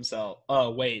touched themselves.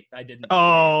 Oh wait, I didn't.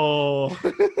 Oh,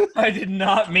 I did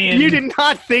not mean. you did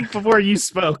not think before you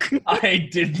spoke. I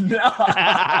did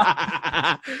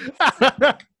not.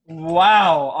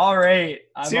 Wow. All right.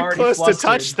 I'm Too already close flustered. to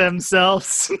touch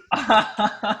themselves.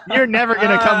 You're never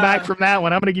gonna come back from that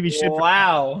one. I'm gonna give you shit.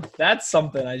 Wow, that's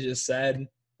something I just said.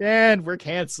 And we're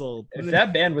canceled. If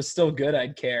that band was still good,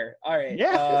 I'd care. All right.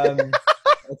 Yeah.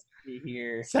 Let's see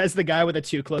here. Says the guy with a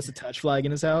too close to touch flag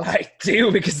in his house. I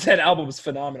do, because that album was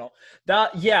phenomenal.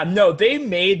 They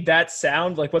made that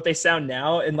sound like what they sound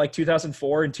now in like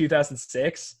 2004 and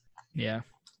 2006, Yeah.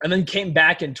 and then came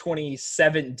back in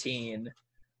 2017,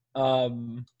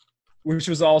 which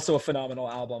was also a phenomenal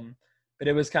album, but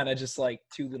it was kind of just like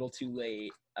too little too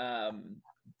late.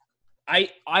 I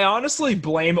honestly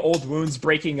blame Old Wounds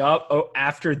breaking up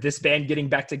after this band getting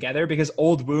back together, because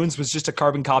Old Wounds was just a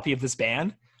carbon copy of this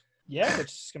band. Yeah,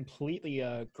 which is completely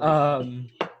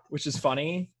Which is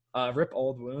funny. Rip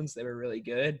Old Wounds, they were really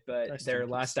good, but their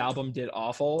last album did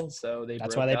awful, so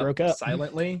That's why they broke up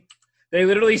silently. They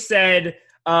literally said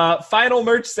final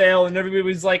merch sale, and everybody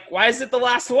was like, why is it the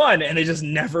last one? And they just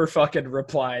never fucking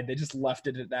replied. They just left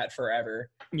it at that forever.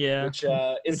 Yeah. Which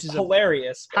is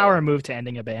hilarious. Power move to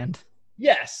ending a band.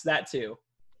 Yes, that too.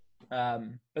 But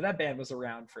that band was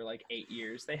around for like 8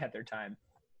 years. They had their time.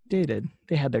 They did.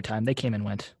 They had their time. They came and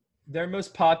went. Their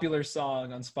most popular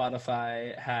song on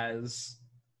Spotify has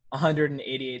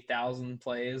 188,000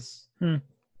 plays.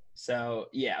 So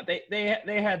yeah,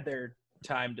 they had their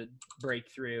time to break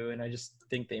through, and I just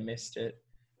think they missed it.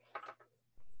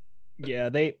 Yeah,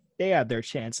 they had their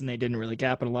chance and they didn't really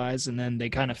capitalize, and then they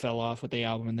kind of fell off with the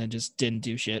album and then just didn't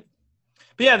do shit.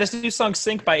 But yeah, this new song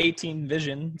 "Sync" by 18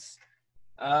 Visions,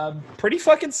 pretty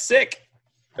fucking sick.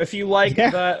 If you like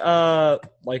that,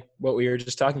 like what we were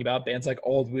just talking about, bands like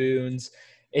Old Wounds,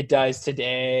 It Dies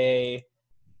Today,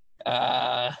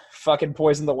 fucking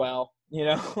Poison the Well, you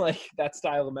know, like that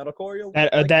style of metalcore. You'll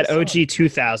That like that this OG song.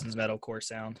 2000s metalcore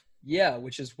sound. Yeah,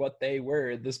 which is what they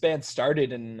were. This band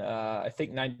started in I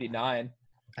think 99.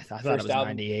 I thought it First was album.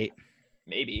 98.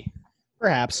 Maybe.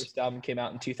 Perhaps. First album came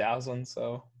out in 2000,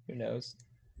 so who knows?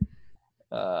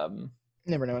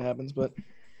 Never know what happens, but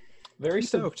Very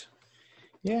stoked.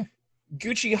 Yeah.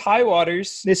 Gucci High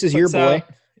Waters. This is your boy.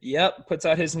 Puts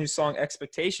out his new song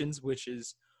Expectations, which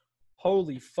is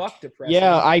holy fuck depressing.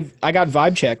 Yeah, I got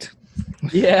vibe checked.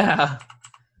 Yeah.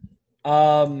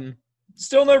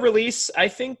 Still no release. I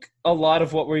think a lot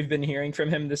of what we've been hearing from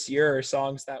him this year are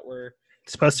songs that were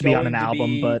supposed to be on an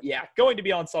album, but going to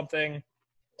be on something.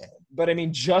 But I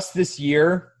mean, just this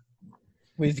year,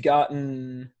 we've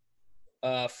gotten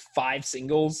 5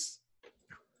 singles,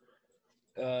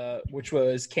 which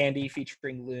was Candy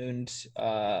featuring Lund,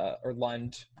 or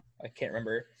Lund. I can't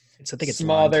remember. I think it's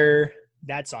Smother. Lund.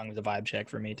 That song was a vibe check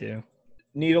for me too.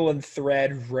 Needle and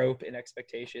Thread, Rope, and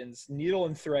Expectations. Needle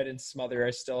and Thread and Smother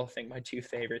are still, I think, my 2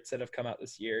 favorites that have come out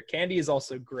this year. Candy is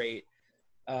also great.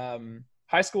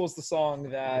 High School is the song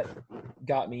that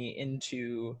got me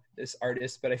into this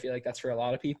artist, but I feel like that's for a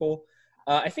lot of people.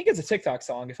 I think it's a TikTok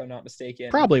song, if I'm not mistaken.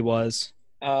 Probably was.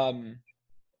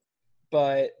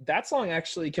 But that song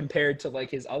actually, compared to like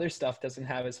his other stuff, doesn't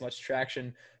have as much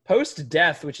traction. Post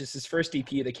Death, which is his first EP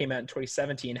that came out in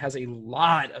 2017, has a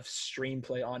lot of stream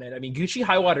play on it. I mean, Gucci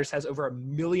High Waters has over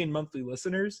 1 million monthly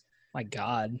listeners. My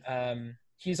God.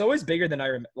 He's always bigger than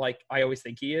I always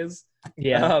think he is.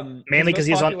 Yeah. Mainly because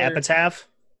he's on Epitaph.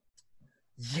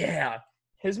 Yeah.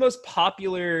 His most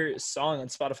popular song on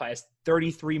Spotify has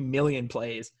 33 million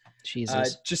plays.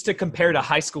 Jesus. Just to compare to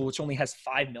High School, which only has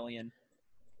 5 million.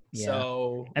 Yeah.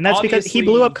 So, and that's because he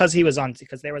blew up because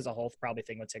there was a whole probably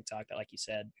thing with TikTok that, like you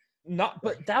said.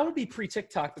 But that would be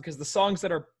pre-TikTok, because the songs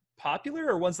that are popular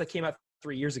are ones that came out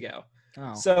 3 years ago.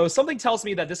 Oh. So something tells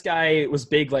me that this guy was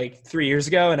big like 3 years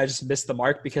ago, and I just missed the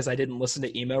mark because I didn't listen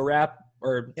to emo rap.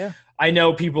 I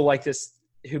know people like this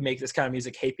who make this kind of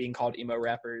music hate being called emo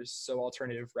rappers, so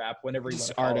alternative rap, whenever you want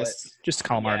to call artists. it. Just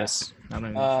call them artists. I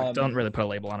don't really put a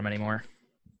label on them anymore.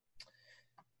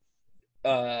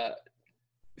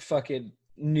 Fucking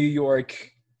New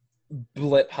York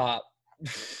blip hop.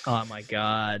 Oh my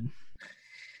God.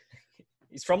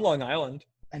 He's from Long Island.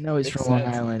 I know he's from Long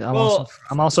Island. I'm Well,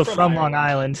 also from Long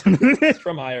Island. He's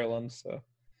from Ireland, so.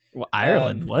 Well,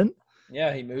 Ireland? What?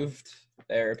 Yeah, he moved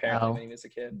there apparently when he was a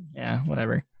kid. Yeah,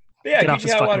 whatever. But yeah,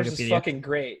 Gucci High Waters is fucking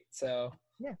great. So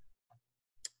yeah.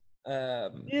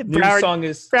 New song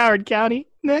is Broward County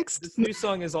next. This new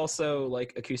song is also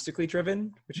like acoustically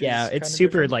driven, which is it's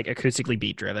super like acoustically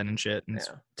beat driven and shit. And it's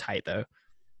tight though.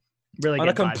 Really on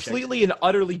good. On a completely and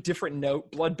utterly different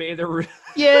note, Bloodbather.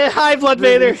 Hi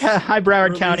Bloodbather. Hi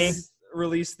Broward County.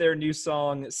 Released their new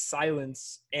song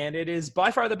Silence, and it is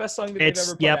by far the best song that they've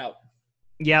ever put out.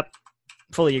 Yep.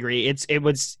 Fully agree.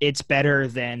 It's better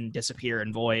than Disappear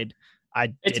and Void.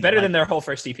 It's better than their whole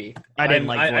first EP. I didn't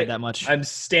like Void that much. I'm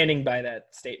standing by that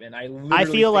statement. I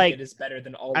feel like it is better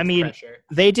than all. Pressure.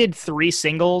 They did 3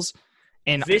 singles,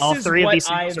 and all 3 of these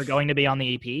singles are going to be on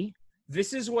the EP.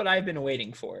 This is what I've been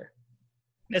waiting for.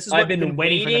 This is what I've been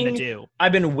waiting for them to do.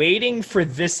 I've been waiting for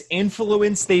this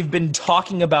influence they've been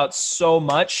talking about so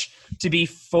much to be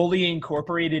fully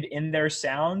incorporated in their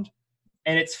sound,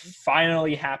 and it's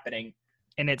finally happening.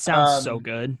 And it sounds so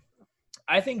good.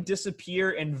 I think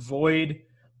Disappear and Void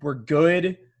were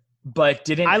good, but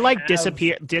didn't. I like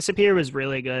Disappear. Disappear was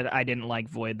really good. I didn't like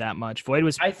Void that much. Void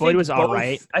was all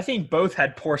right. I think both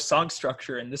had poor song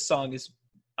structure, and this song is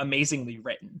amazingly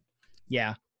written.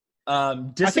 Yeah. I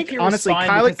think honestly,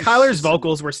 Kyler's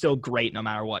vocals were still great no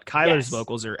matter what. Kyler's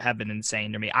vocals have been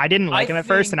insane to me. I didn't like him at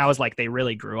first, and I was like, they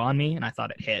really grew on me, and I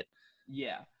thought it hit.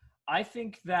 Yeah, I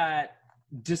think that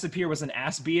Disappear was an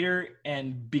ass beater,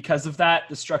 and because of that,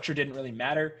 the structure didn't really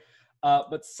matter.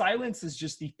 But Silence is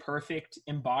just the perfect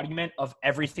embodiment of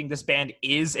everything this band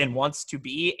is and wants to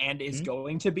be and is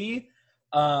going to be.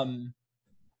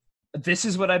 This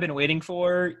is what I've been waiting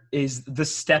for, is the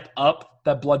step up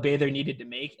that Bloodbather needed to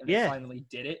make, and they finally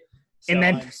did it. So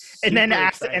and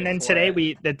then today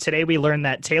we learned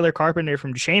that Taylor Carpenter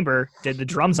from Chamber did the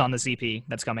drums on this EP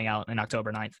that's coming out in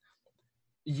October 9th.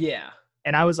 Yeah.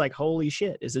 And I was like, holy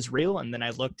shit, is this real? And then I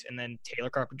looked, and then Taylor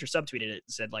Carpenter subtweeted it and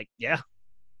said, like, yeah,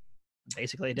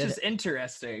 basically it did. Just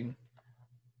interesting.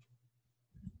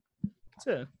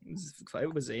 It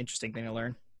was an interesting thing to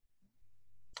learn.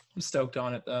 I'm stoked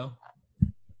on it, though.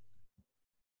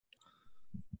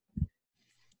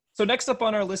 So next up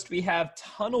on our list, we have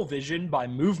Tunnel Vision by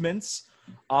Movements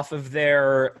off of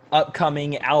their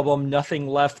upcoming album, Nothing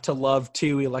Left to Love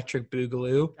 2 Electric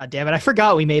Boogaloo. God damn it, I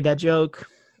forgot we made that joke.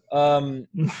 Dude,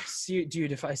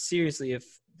 if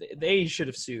they should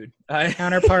have sued.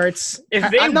 Counterparts.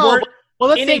 If they weren't...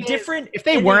 Well, if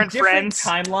they weren't friends,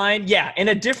 in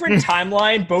a different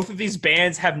timeline, both of these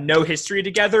bands have no history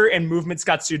together, and Movements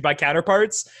got sued by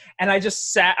Counterparts. And I'm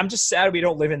just sad we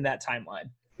don't live in that timeline.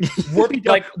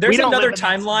 There's don't another live in that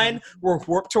timeline where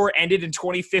Warped Tour ended in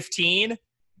 2015,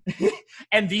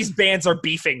 and these bands are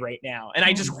beefing right now, and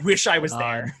I just wish I was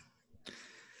there.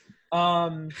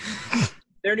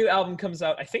 Their new album comes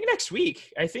out, I think, next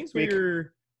week. I think No,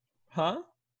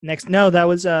 that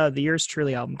was the Yours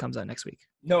Truly album comes out next week.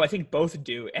 No, I think both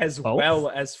do, well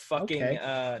as fucking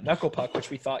Knuckle Puck, which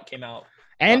we thought came out.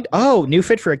 And New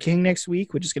Fit for a King next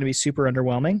week, which is going to be super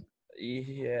underwhelming.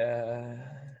 Yeah.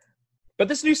 But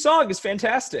this new song is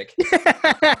fantastic.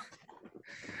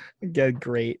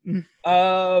 Great.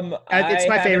 It's It's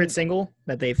my favorite single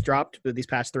that they've dropped with these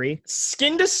past 3.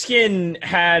 Skin to Skin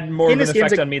had more of an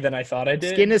effect on me than I thought I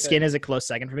did. Skin to Skin is a close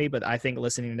second for me, but I think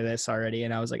listening to this already,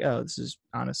 and I was like, oh, this is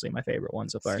honestly my favorite one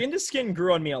so far. Skin to Skin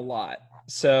grew on me a lot,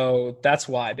 so that's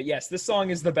why. But yes, this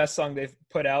song is the best song they've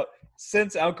put out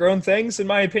since Outgrown Things, in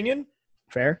my opinion.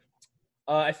 Fair.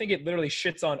 I think it literally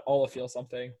shits on all of Feel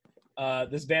Something.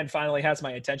 This band finally has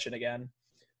my attention again.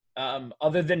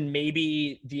 Other than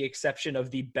maybe the exception of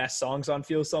the best songs on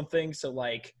Feel Something, so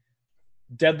like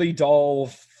Deadly Doll,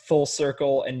 Full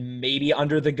Circle, and maybe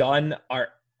Under the Gun are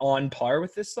on par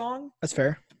with this song. That's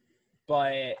fair.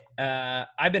 But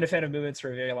I've been a fan of Movements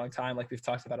for a very long time, like we've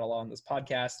talked about a lot on this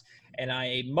podcast, and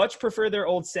I much prefer their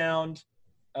old sound.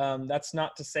 That's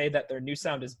not to say that their new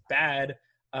sound is bad.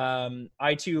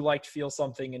 I too liked Feel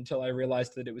Something until I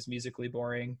realized that it was musically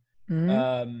boring.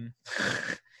 Mm-hmm.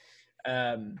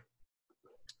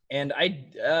 And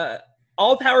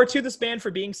all power to this band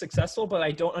for being successful, but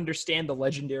I don't understand the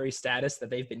legendary status that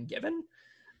they've been given.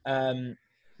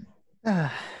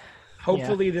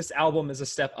 Hopefully this album is a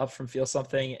step up from Feel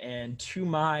Something, and to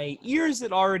my ears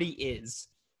it already is.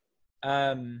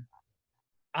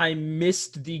 I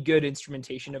missed the good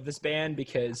instrumentation of this band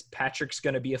because Patrick's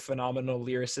going to be a phenomenal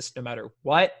lyricist no matter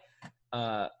what,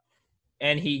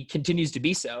 and he continues to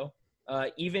be so.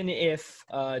 Even if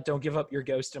Don't Give Up Your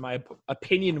Ghost, in my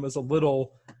opinion, was a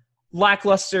little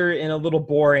lackluster and a little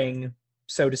boring,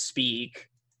 so to speak.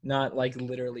 Not like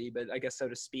literally, but I guess so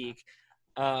to speak.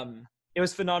 It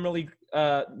was phenomenally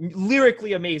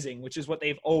lyrically amazing, which is what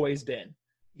they've always been.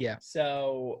 Yeah.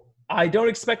 So I don't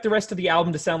expect the rest of the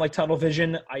album to sound like Tunnel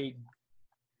Vision. I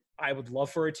would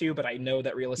love for it to, but I know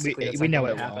that realistically that's not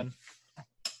going to happen.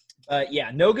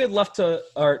 No good left to...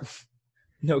 Or,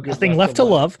 no good Nothing left to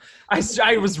love.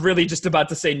 I was really just about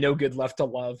to say no good left to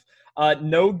love.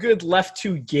 No good left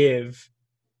to give.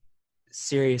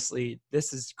 Seriously,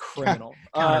 this is criminal.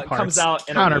 Comes out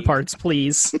in Counterparts,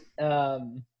 please.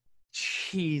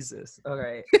 Jesus.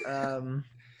 Okay.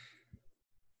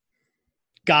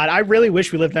 God, I really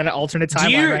wish we lived in an alternate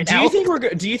timeline right now. Do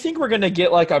you think we're gonna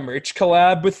get like a merch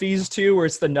collab with these two, where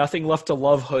it's the Nothing Left to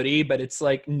Love hoodie, but it's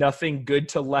like nothing good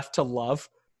to left to love?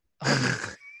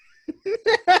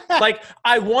 Like,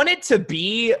 I want it to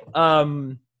be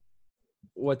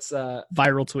what's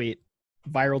viral tweet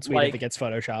like, if it gets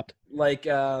photoshopped, like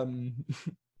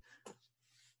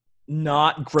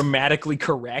not grammatically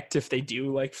correct if they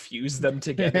do like fuse them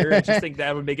together. I just think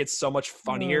that would make it so much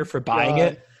funnier for buying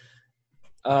it.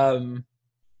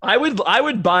 I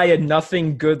would buy a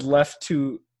Nothing Good Left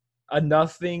to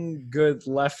Love.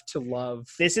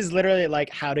 This is literally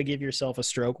like How to Give Yourself a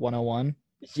Stroke 101.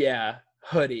 Yeah,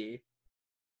 hoodie.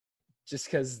 Just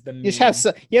because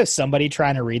you have somebody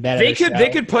trying to read that. They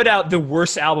could put out the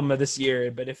worst album of this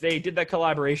year, but if they did that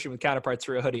collaboration with Counterparts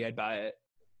for a hoodie, I'd buy it.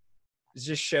 It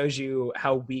just shows you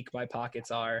how weak my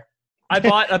pockets are. I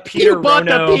bought a Peter Rono. You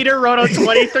bought the Peter Rono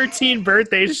 2013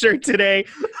 birthday shirt today.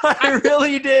 I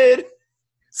really did.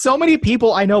 So many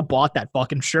people I know bought that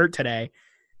fucking shirt today.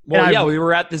 Well, we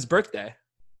were at his birthday.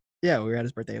 Yeah, we were at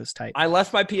his birthday. It was tight. I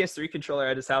left my PS3 controller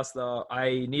at his house, though.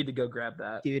 I need to go grab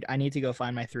that. Dude, I need to go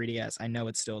find my 3DS. I know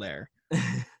it's still there.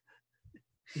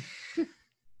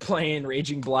 Playing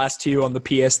Raging Blast 2 on the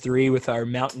PS3 with our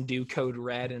Mountain Dew Code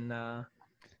Red and...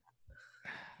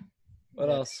 What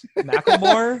else?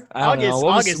 Macklemore? I don't know.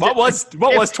 What was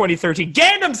 2013?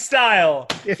 Gangnam Style!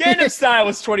 Gangnam Style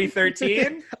was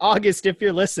 2013. August, if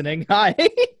you're listening, hi.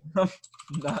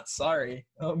 Not sorry.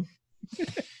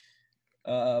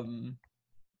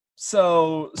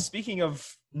 So speaking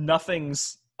of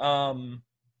nothings, the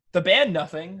band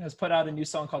Nothing has put out a new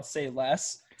song called Say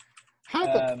Less.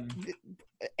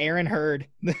 Aaron heard.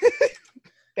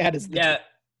 That is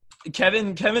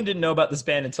Kevin didn't know about this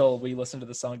band until we listened to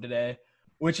the song today,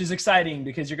 which is exciting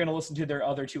because you're going to listen to their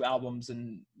other 2 albums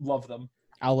and love them.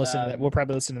 I'll listen to that. We'll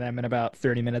probably listen to them in about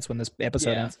 30 minutes when this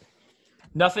episode ends.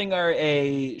 Nothing are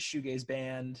a shoegaze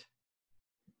band.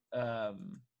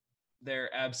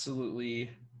 They're absolutely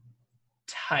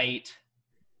tight.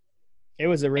 It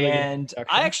was a really And good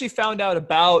I actually found out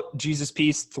about Jesus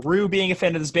Peace through being a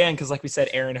fan of this band because, like we said,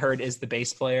 Aaron Hurd is the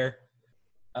bass player.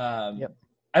 Yep.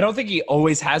 I don't think he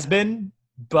always has been,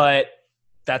 but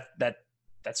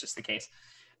that's just the case.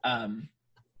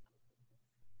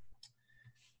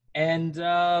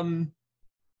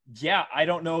 Yeah, I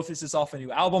don't know if this is off a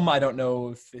new album. I don't know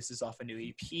if this is off a new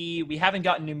EP. We haven't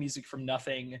gotten new music from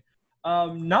Nothing.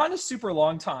 Not in a super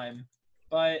long time,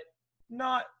 but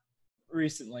not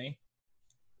recently.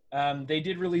 They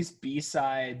did release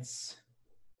B-sides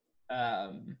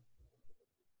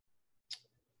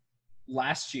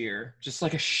last year, just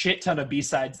like a shit ton of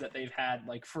B-sides that they've had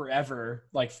like forever,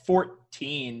 like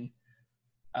 14.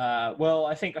 Well,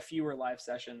 I think a few were live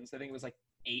sessions. I think it was like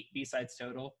 8 B-sides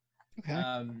total. Okay.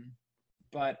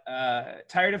 But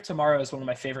Tired of Tomorrow is one of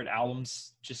my favorite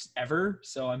albums just ever,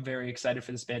 so I'm very excited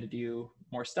for this band to do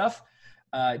more stuff.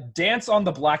 Dance on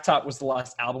the Blacktop was the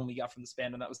last album we got from this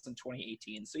band, and that was in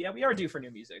 2018. So yeah, we are due for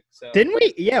new music. So Didn't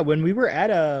we? Yeah, when we were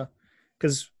at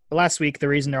because last week the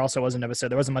reason there also wasn't an episode,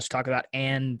 there wasn't much to talk about,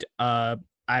 and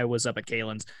I was up at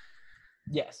Kalen's.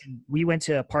 Yes. And we went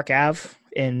to Park Ave,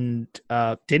 and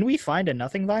didn't we find a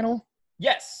Nothing vinyl?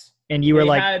 Yes. And you were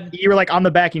like on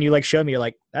the back, and you like showed me, you're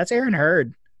like, that's Aaron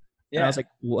Hurd. Yeah. And I was like,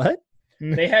 what?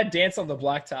 They had Dance on the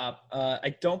Blacktop.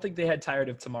 I don't think they had Tired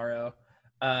of Tomorrow.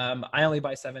 I only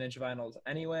buy 7-inch vinyls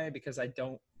anyway because I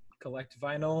don't collect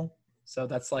vinyl. So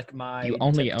that's like my You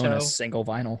only tiptoe. own a single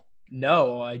vinyl.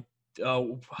 No, I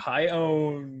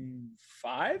own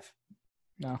 5.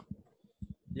 No.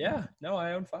 Yeah, no,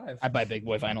 I own 5. I buy big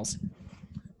boy vinyls.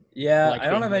 Yeah, like I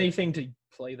don't have being big. anything to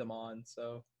play them on,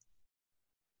 so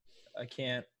I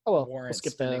can't warrant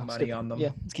spending money on them.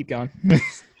 Yeah, let's keep going.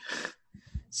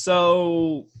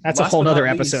 So That's a last whole but nother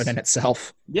not episode least- in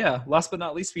itself. Yeah, last but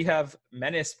not least, we have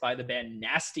Menace by the band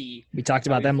Nasty. We talked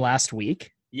about them last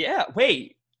week. Yeah,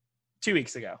 wait, 2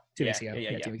 weeks ago. 2 weeks ago.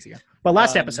 Yeah. 2 weeks ago. But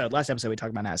last episode we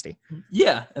talked about Nasty.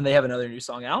 Yeah, and they have another new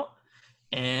song out,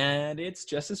 and it's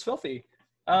just as filthy.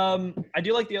 I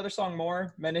do like the other song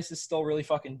more. Menace is still really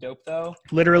fucking dope, though.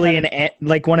 Literally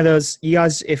like one of those, you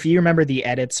guys, if you remember the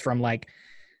edits from like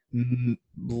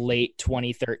late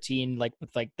 2013, like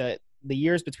with like the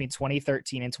years between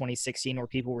 2013 and 2016 where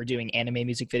people were doing anime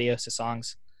music videos to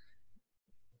songs,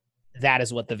 that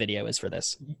is what the video is for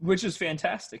this, which is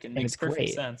fantastic and makes it's perfect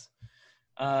great. sense.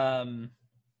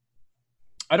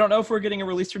 I don't know if we're getting a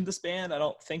release from this band. I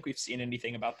don't think we've seen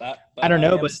anything about that. But I don't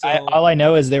know, but all I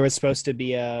know is there was supposed to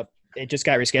be it just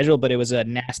got rescheduled, but it was a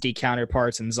Nasty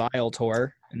Counterparts and Zyle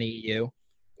tour in the EU.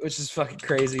 Which is fucking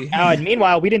crazy. And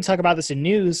meanwhile, we didn't talk about this in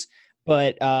news,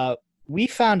 but we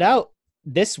found out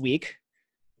this week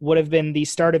would have been the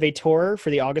start of a tour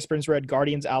for the August Burns Red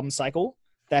Guardians album cycle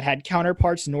that had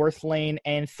Counterparts, North Lane,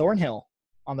 and Thornhill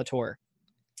on the tour.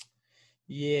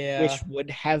 Yeah. Which would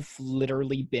have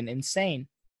literally been insane.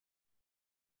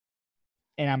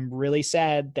 And I'm really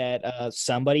sad that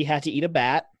somebody had to eat a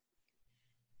bat.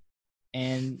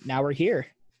 And now we're here.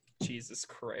 Jesus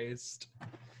Christ.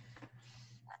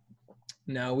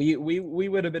 No, we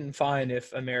would have been fine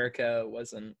if America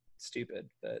wasn't stupid.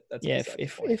 But that's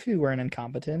if we weren't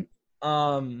incompetent.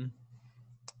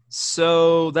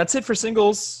 So that's it for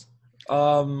singles. We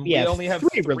only have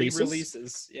 3 releases.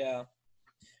 releases. Yeah.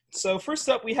 So first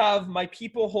up, we have "My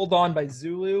People Hold On" by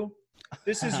Zulu.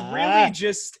 This is really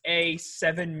just a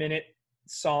 7-minute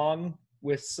song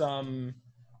with some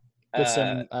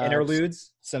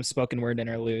interludes, some spoken word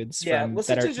interludes. Yeah,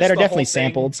 that are definitely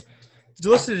sampled.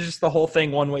 Listen to just the whole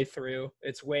thing one way through.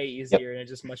 It's way easier and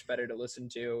it's just much better to listen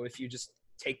to if you just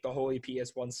take the whole EP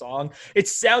as one song. It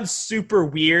sounds super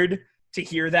weird to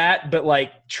hear that, but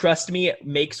like, trust me, it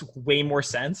makes way more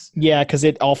sense. Yeah, because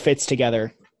it all fits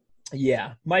together.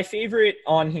 Yeah. My favorite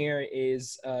on here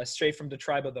is Straight from the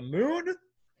Tribe of the Moon.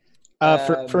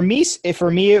 For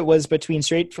me, it was between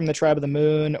Straight from the Tribe of the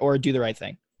Moon or Do the Right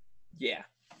Thing. Yeah.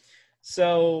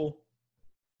 So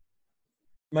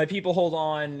My People Hold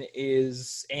On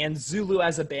and Zulu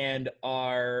as a band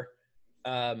are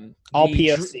all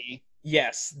POC.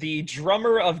 Yes. The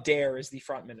drummer of Dare is the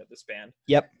frontman of this band.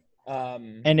 Yep.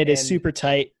 And it is super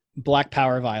tight. Black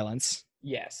Power violence.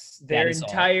 Yes, their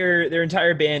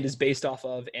entire band is based off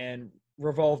of and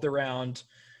revolved around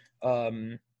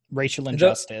racial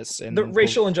injustice and the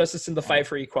racial injustice and the fight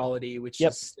for equality, which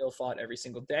is still fought every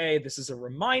single day. This is a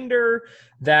reminder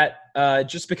that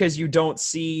just because you don't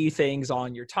see things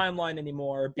on your timeline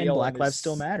anymore, and Black lives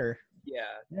still matter. Yeah,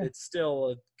 it's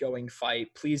still a going fight.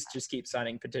 Please just keep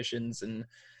signing petitions, and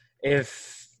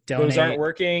if Those aren't Donate.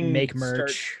 working. Make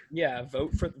merch.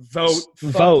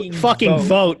 Fucking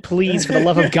Vote, please, for the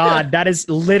love of God. That is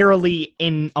literally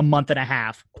in a month and a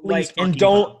half. Please, and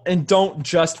don't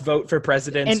just vote for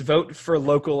presidents. Vote for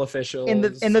local officials. And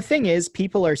the thing is,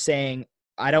 people are saying,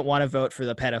 I don't want to vote for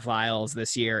the pedophiles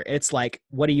this year. It's like,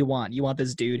 what do you want? You want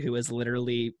this dude who has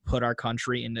literally put our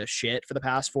country into shit for the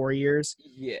past 4 years?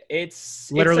 Yeah,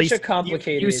 it's literally such a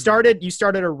complicated. You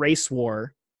started a race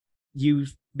war. You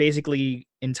basically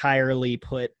entirely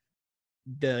put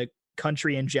the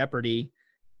country in jeopardy.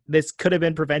 This could have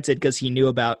been prevented because he knew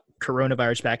about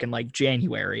coronavirus back in like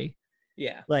January.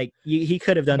 Yeah, like he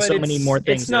could have done so many more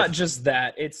things. It's not just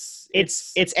that. It's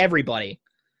everybody.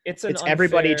 It's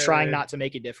everybody trying not to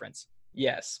make a difference.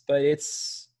 Yes, but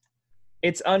it's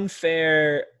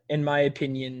unfair, in my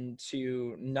opinion,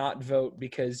 to not vote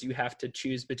because you have to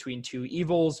choose between two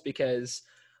evils, because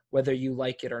whether you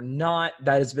like it or not,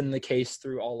 that has been the case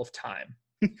through all of time.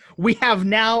 We have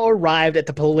now arrived at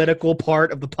the political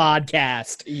part of the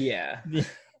podcast. Yeah.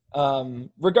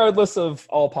 Regardless of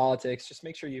all politics, just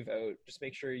make sure you vote. Just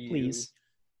make sure you please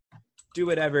do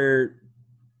whatever.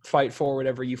 Fight for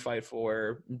whatever you fight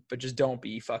for, but just don't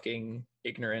be fucking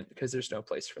ignorant, because there's no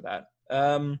place for that.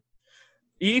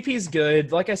 EP is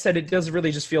good. Like I said, it does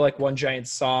really just feel like one giant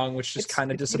song, which is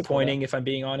kind of disappointing if I'm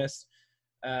being honest.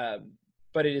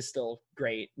 But it is still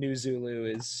great. New Zulu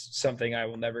is something I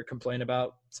will never complain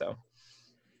about. So,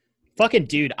 fucking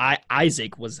dude,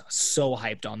 Isaac was so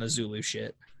hyped on the Zulu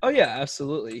shit. Oh yeah,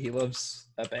 absolutely. He loves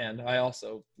that band. I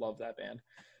also love that band.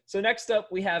 So next up,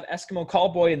 we have Eskimo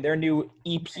Callboy and their new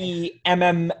EP,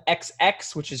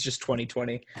 MMXX, which is just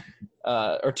 2020,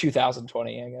 or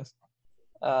 2020, I guess.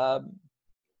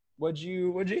 What'd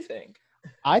you think?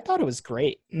 I thought it was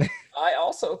great. I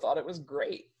also thought it was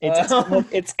great. It's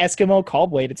Eskimo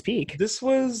Callboy at its peak. This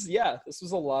was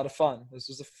a lot of fun. This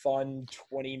was a fun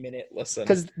 20-minute listen.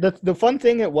 Because the fun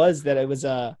thing it was that it was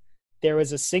there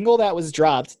was a single that was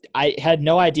dropped. I had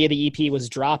no idea the EP was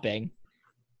dropping.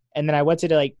 And then I went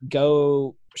to like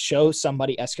go show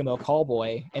somebody Eskimo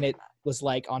Callboy, and it was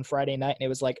like on Friday night, and it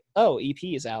was like, oh, EP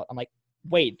is out. I'm like,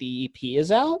 wait, the EP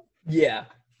is out? Yeah.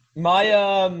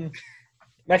 My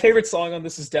favorite song on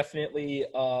this is definitely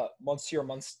Monsieur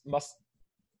Mustache.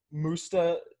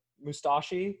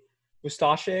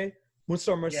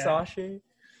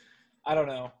 I don't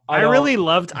know. I really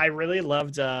loved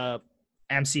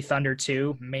MC Thunder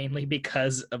 2, mainly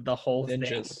because of the whole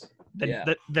ninjas. Thing.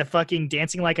 The fucking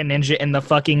dancing like a ninja and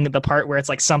the part where it's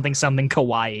like something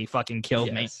kawaii fucking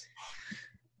killed me.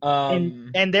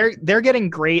 And they're getting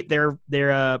great. Their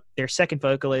second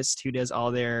vocalist, who does all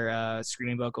their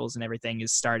screaming vocals and everything,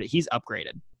 he's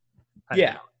upgraded.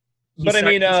 Yeah, but I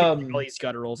mean, all these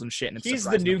gutturals and shit. And he's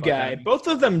the new guy. Both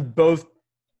of them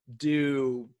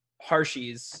do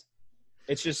harshies.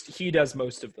 It's just he does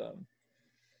most of them.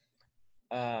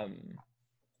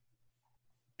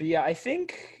 But yeah, I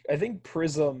think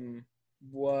Prism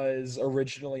was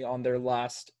originally on their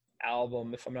last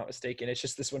album, if I'm not mistaken. It's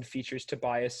just this one features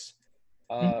Tobias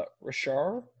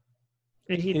Rashar.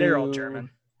 They're all German.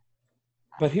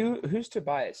 But who's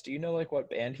Tobias? Do you know like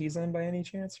what band he's in by any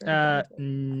chance?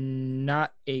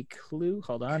 Not a clue.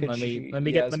 Hold on. Let me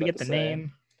get the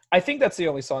name. I think that's the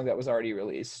only song that was already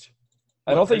released.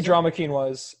 I don't think Drama King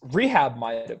was. Rehab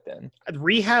might have been.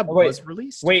 Rehab was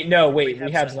released? Wait,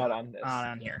 Rehab's not on this. Not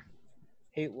on here.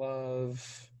 Hate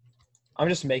Love. I'm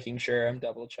just making sure. I'm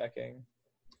double checking.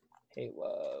 Hate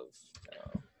Love.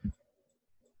 No.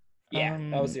 Yeah,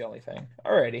 that was the only thing.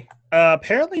 Alrighty.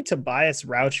 Apparently Tobias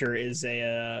Raucher is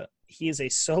a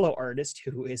solo artist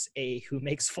who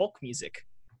makes folk music.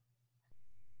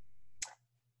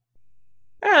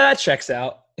 That checks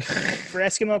out. For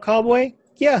Eskimo Callboy?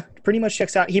 Yeah, pretty much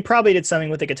checks out. He probably did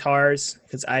something with the guitars,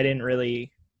 because I don't know,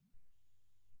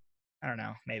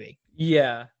 maybe.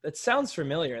 Yeah, that sounds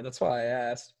familiar. That's why I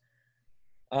asked.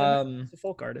 He's a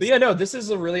folk artist. But yeah, no, this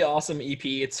is a really awesome EP.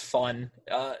 It's fun.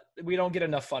 We don't get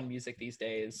enough fun music these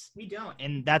days. We don't,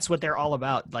 and that's what they're all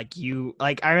about. I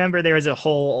remember there was a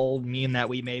whole old meme that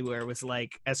we made where it was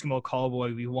like, Eskimo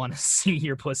Callboy, we want to see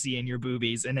your pussy and your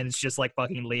boobies, and then it's just like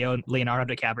fucking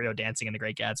Leonardo DiCaprio dancing in The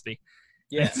Great Gatsby.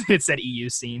 Yeah, it's that EU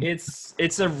scene.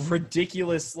 It's a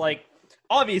ridiculous, like,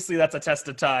 obviously that's a test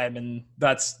of time, and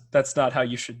that's not how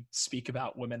you should speak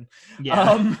about women.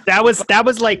 Yeah, that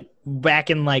was like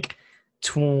back in like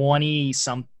 20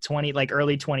 like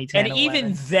early 2010. And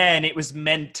even then, it was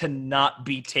meant to not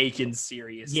be taken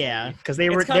seriously. Yeah, because they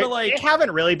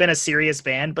haven't really been a serious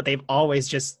band, but they've always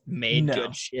just made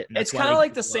good shit. It's kind of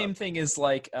like the same thing as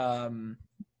like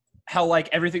how like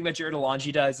everything that Jared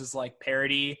Alonji does is like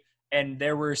parody. And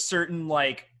there were certain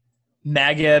like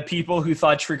MAGA people who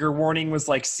thought trigger warning was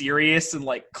like serious and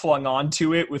like clung on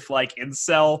to it with like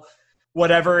incel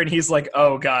whatever, and he's like,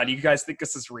 oh god, you guys think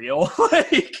this is real?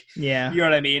 Like, Yeah. you know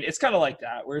what I mean? It's kind of like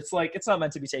that, where it's like it's not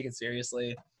meant to be taken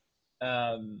seriously,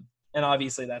 and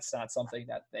obviously that's not something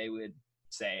that they would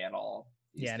say at all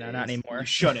these Yeah, no, days. not anymore. You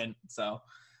shouldn't. So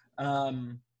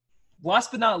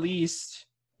last but not least,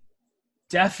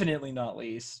 definitely not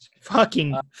least,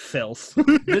 Fucking Filth.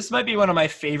 this might be one of my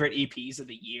favorite EPs of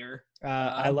the year.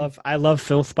 I love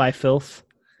Filth by Filth.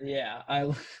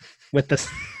 Yeah, with the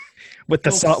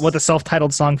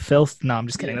self-titled song Filth. No, I'm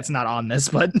just kidding. Yeah. That's not on this,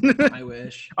 but I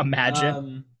wish.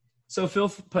 Imagine. So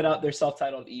Filth put out their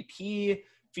self-titled EP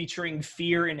featuring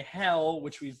Fear in Hell,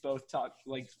 which we've both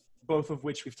both of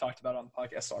which we've talked about on the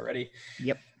podcast already.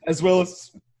 Yep. As well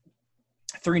as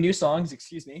 3 new songs,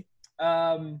 excuse me.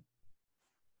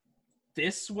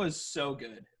 This was so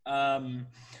good.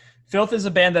 Filth is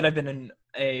a band that I've been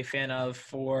a fan of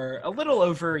for a little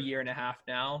over a year and a half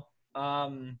now.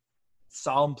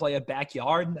 Saw them play a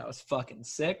Backyard. That was fucking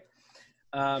sick.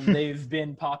 They've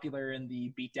been popular in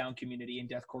the beatdown community and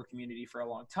deathcore community for a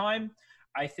long time.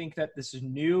 I think that this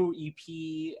new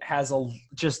EP has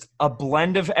just a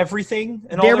blend of everything.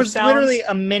 And there was literally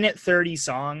a minute 30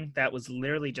 song that was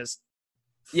literally just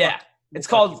it's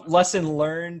called Lesson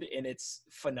Learned, and it's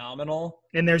phenomenal.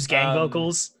 And there's gang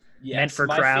vocals meant for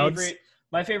crowds.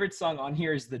 My favorite song on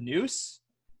here is The Noose.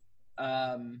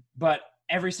 But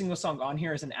every single song on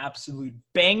here is an absolute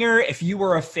banger. If you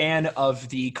were a fan of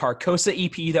the Carcosa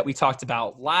EP that we talked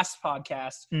about last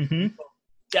podcast,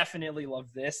 definitely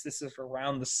love this. This is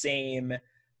around the same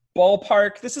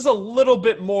ballpark. This is a little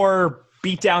bit more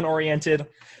beatdown oriented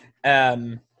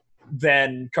than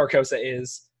Carcosa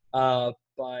is,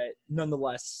 but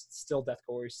nonetheless, still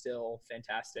deathcore, still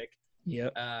fantastic.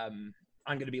 Yep. I'm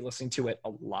going to be listening to it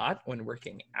a lot when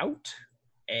working out,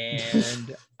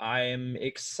 and I'm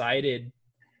excited.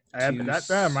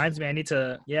 That reminds me, I need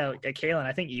to, Kaylin,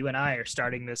 I think you and I are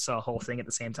starting this whole thing at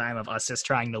the same time of us just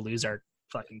trying to lose our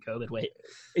fucking COVID weight.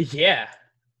 Yeah.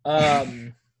 But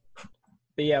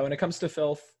yeah, when it comes to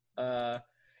Filth,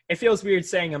 it feels weird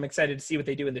saying I'm excited to see what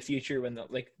they do in the future when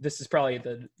this is probably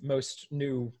the most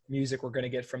new music we're going to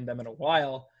get from them in a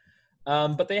while.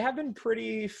 But they have been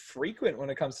pretty frequent when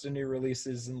it comes to new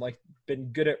releases and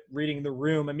been good at reading the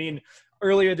room. I mean,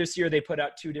 earlier this year, they put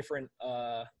out 2 different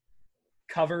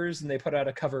covers, and they put out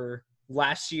a cover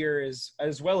last year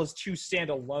as well as 2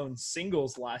 standalone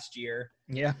singles last year.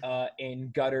 Yeah.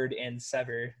 In Guttered and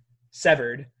Severed.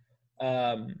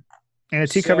 And the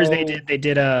 2 covers they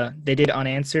did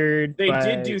Unanswered. They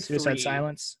did do Suicide 3.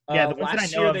 Silence. Yeah, the ones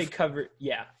last that I know year of, they covered.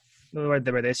 Yeah. There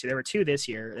were this year. There were 2 this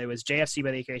year. It was JFC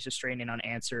by the Acacia Strain and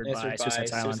Unanswered by Suicide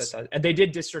Silence. And they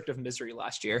did District of Misery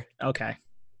last year. Okay.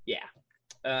 Yeah.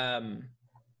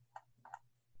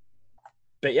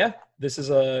 But yeah, this is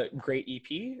a great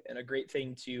EP, and a great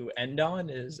thing to end on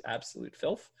is Absolute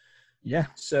Filth. Yeah.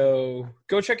 So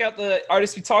go check out the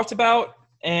artists we talked about,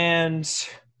 and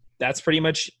that's pretty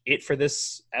much it for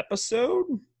this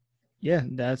episode. Yeah,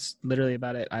 that's literally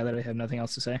about it. I literally have nothing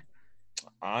else to say.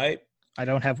 I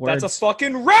don't have words. That's a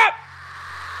fucking wrap!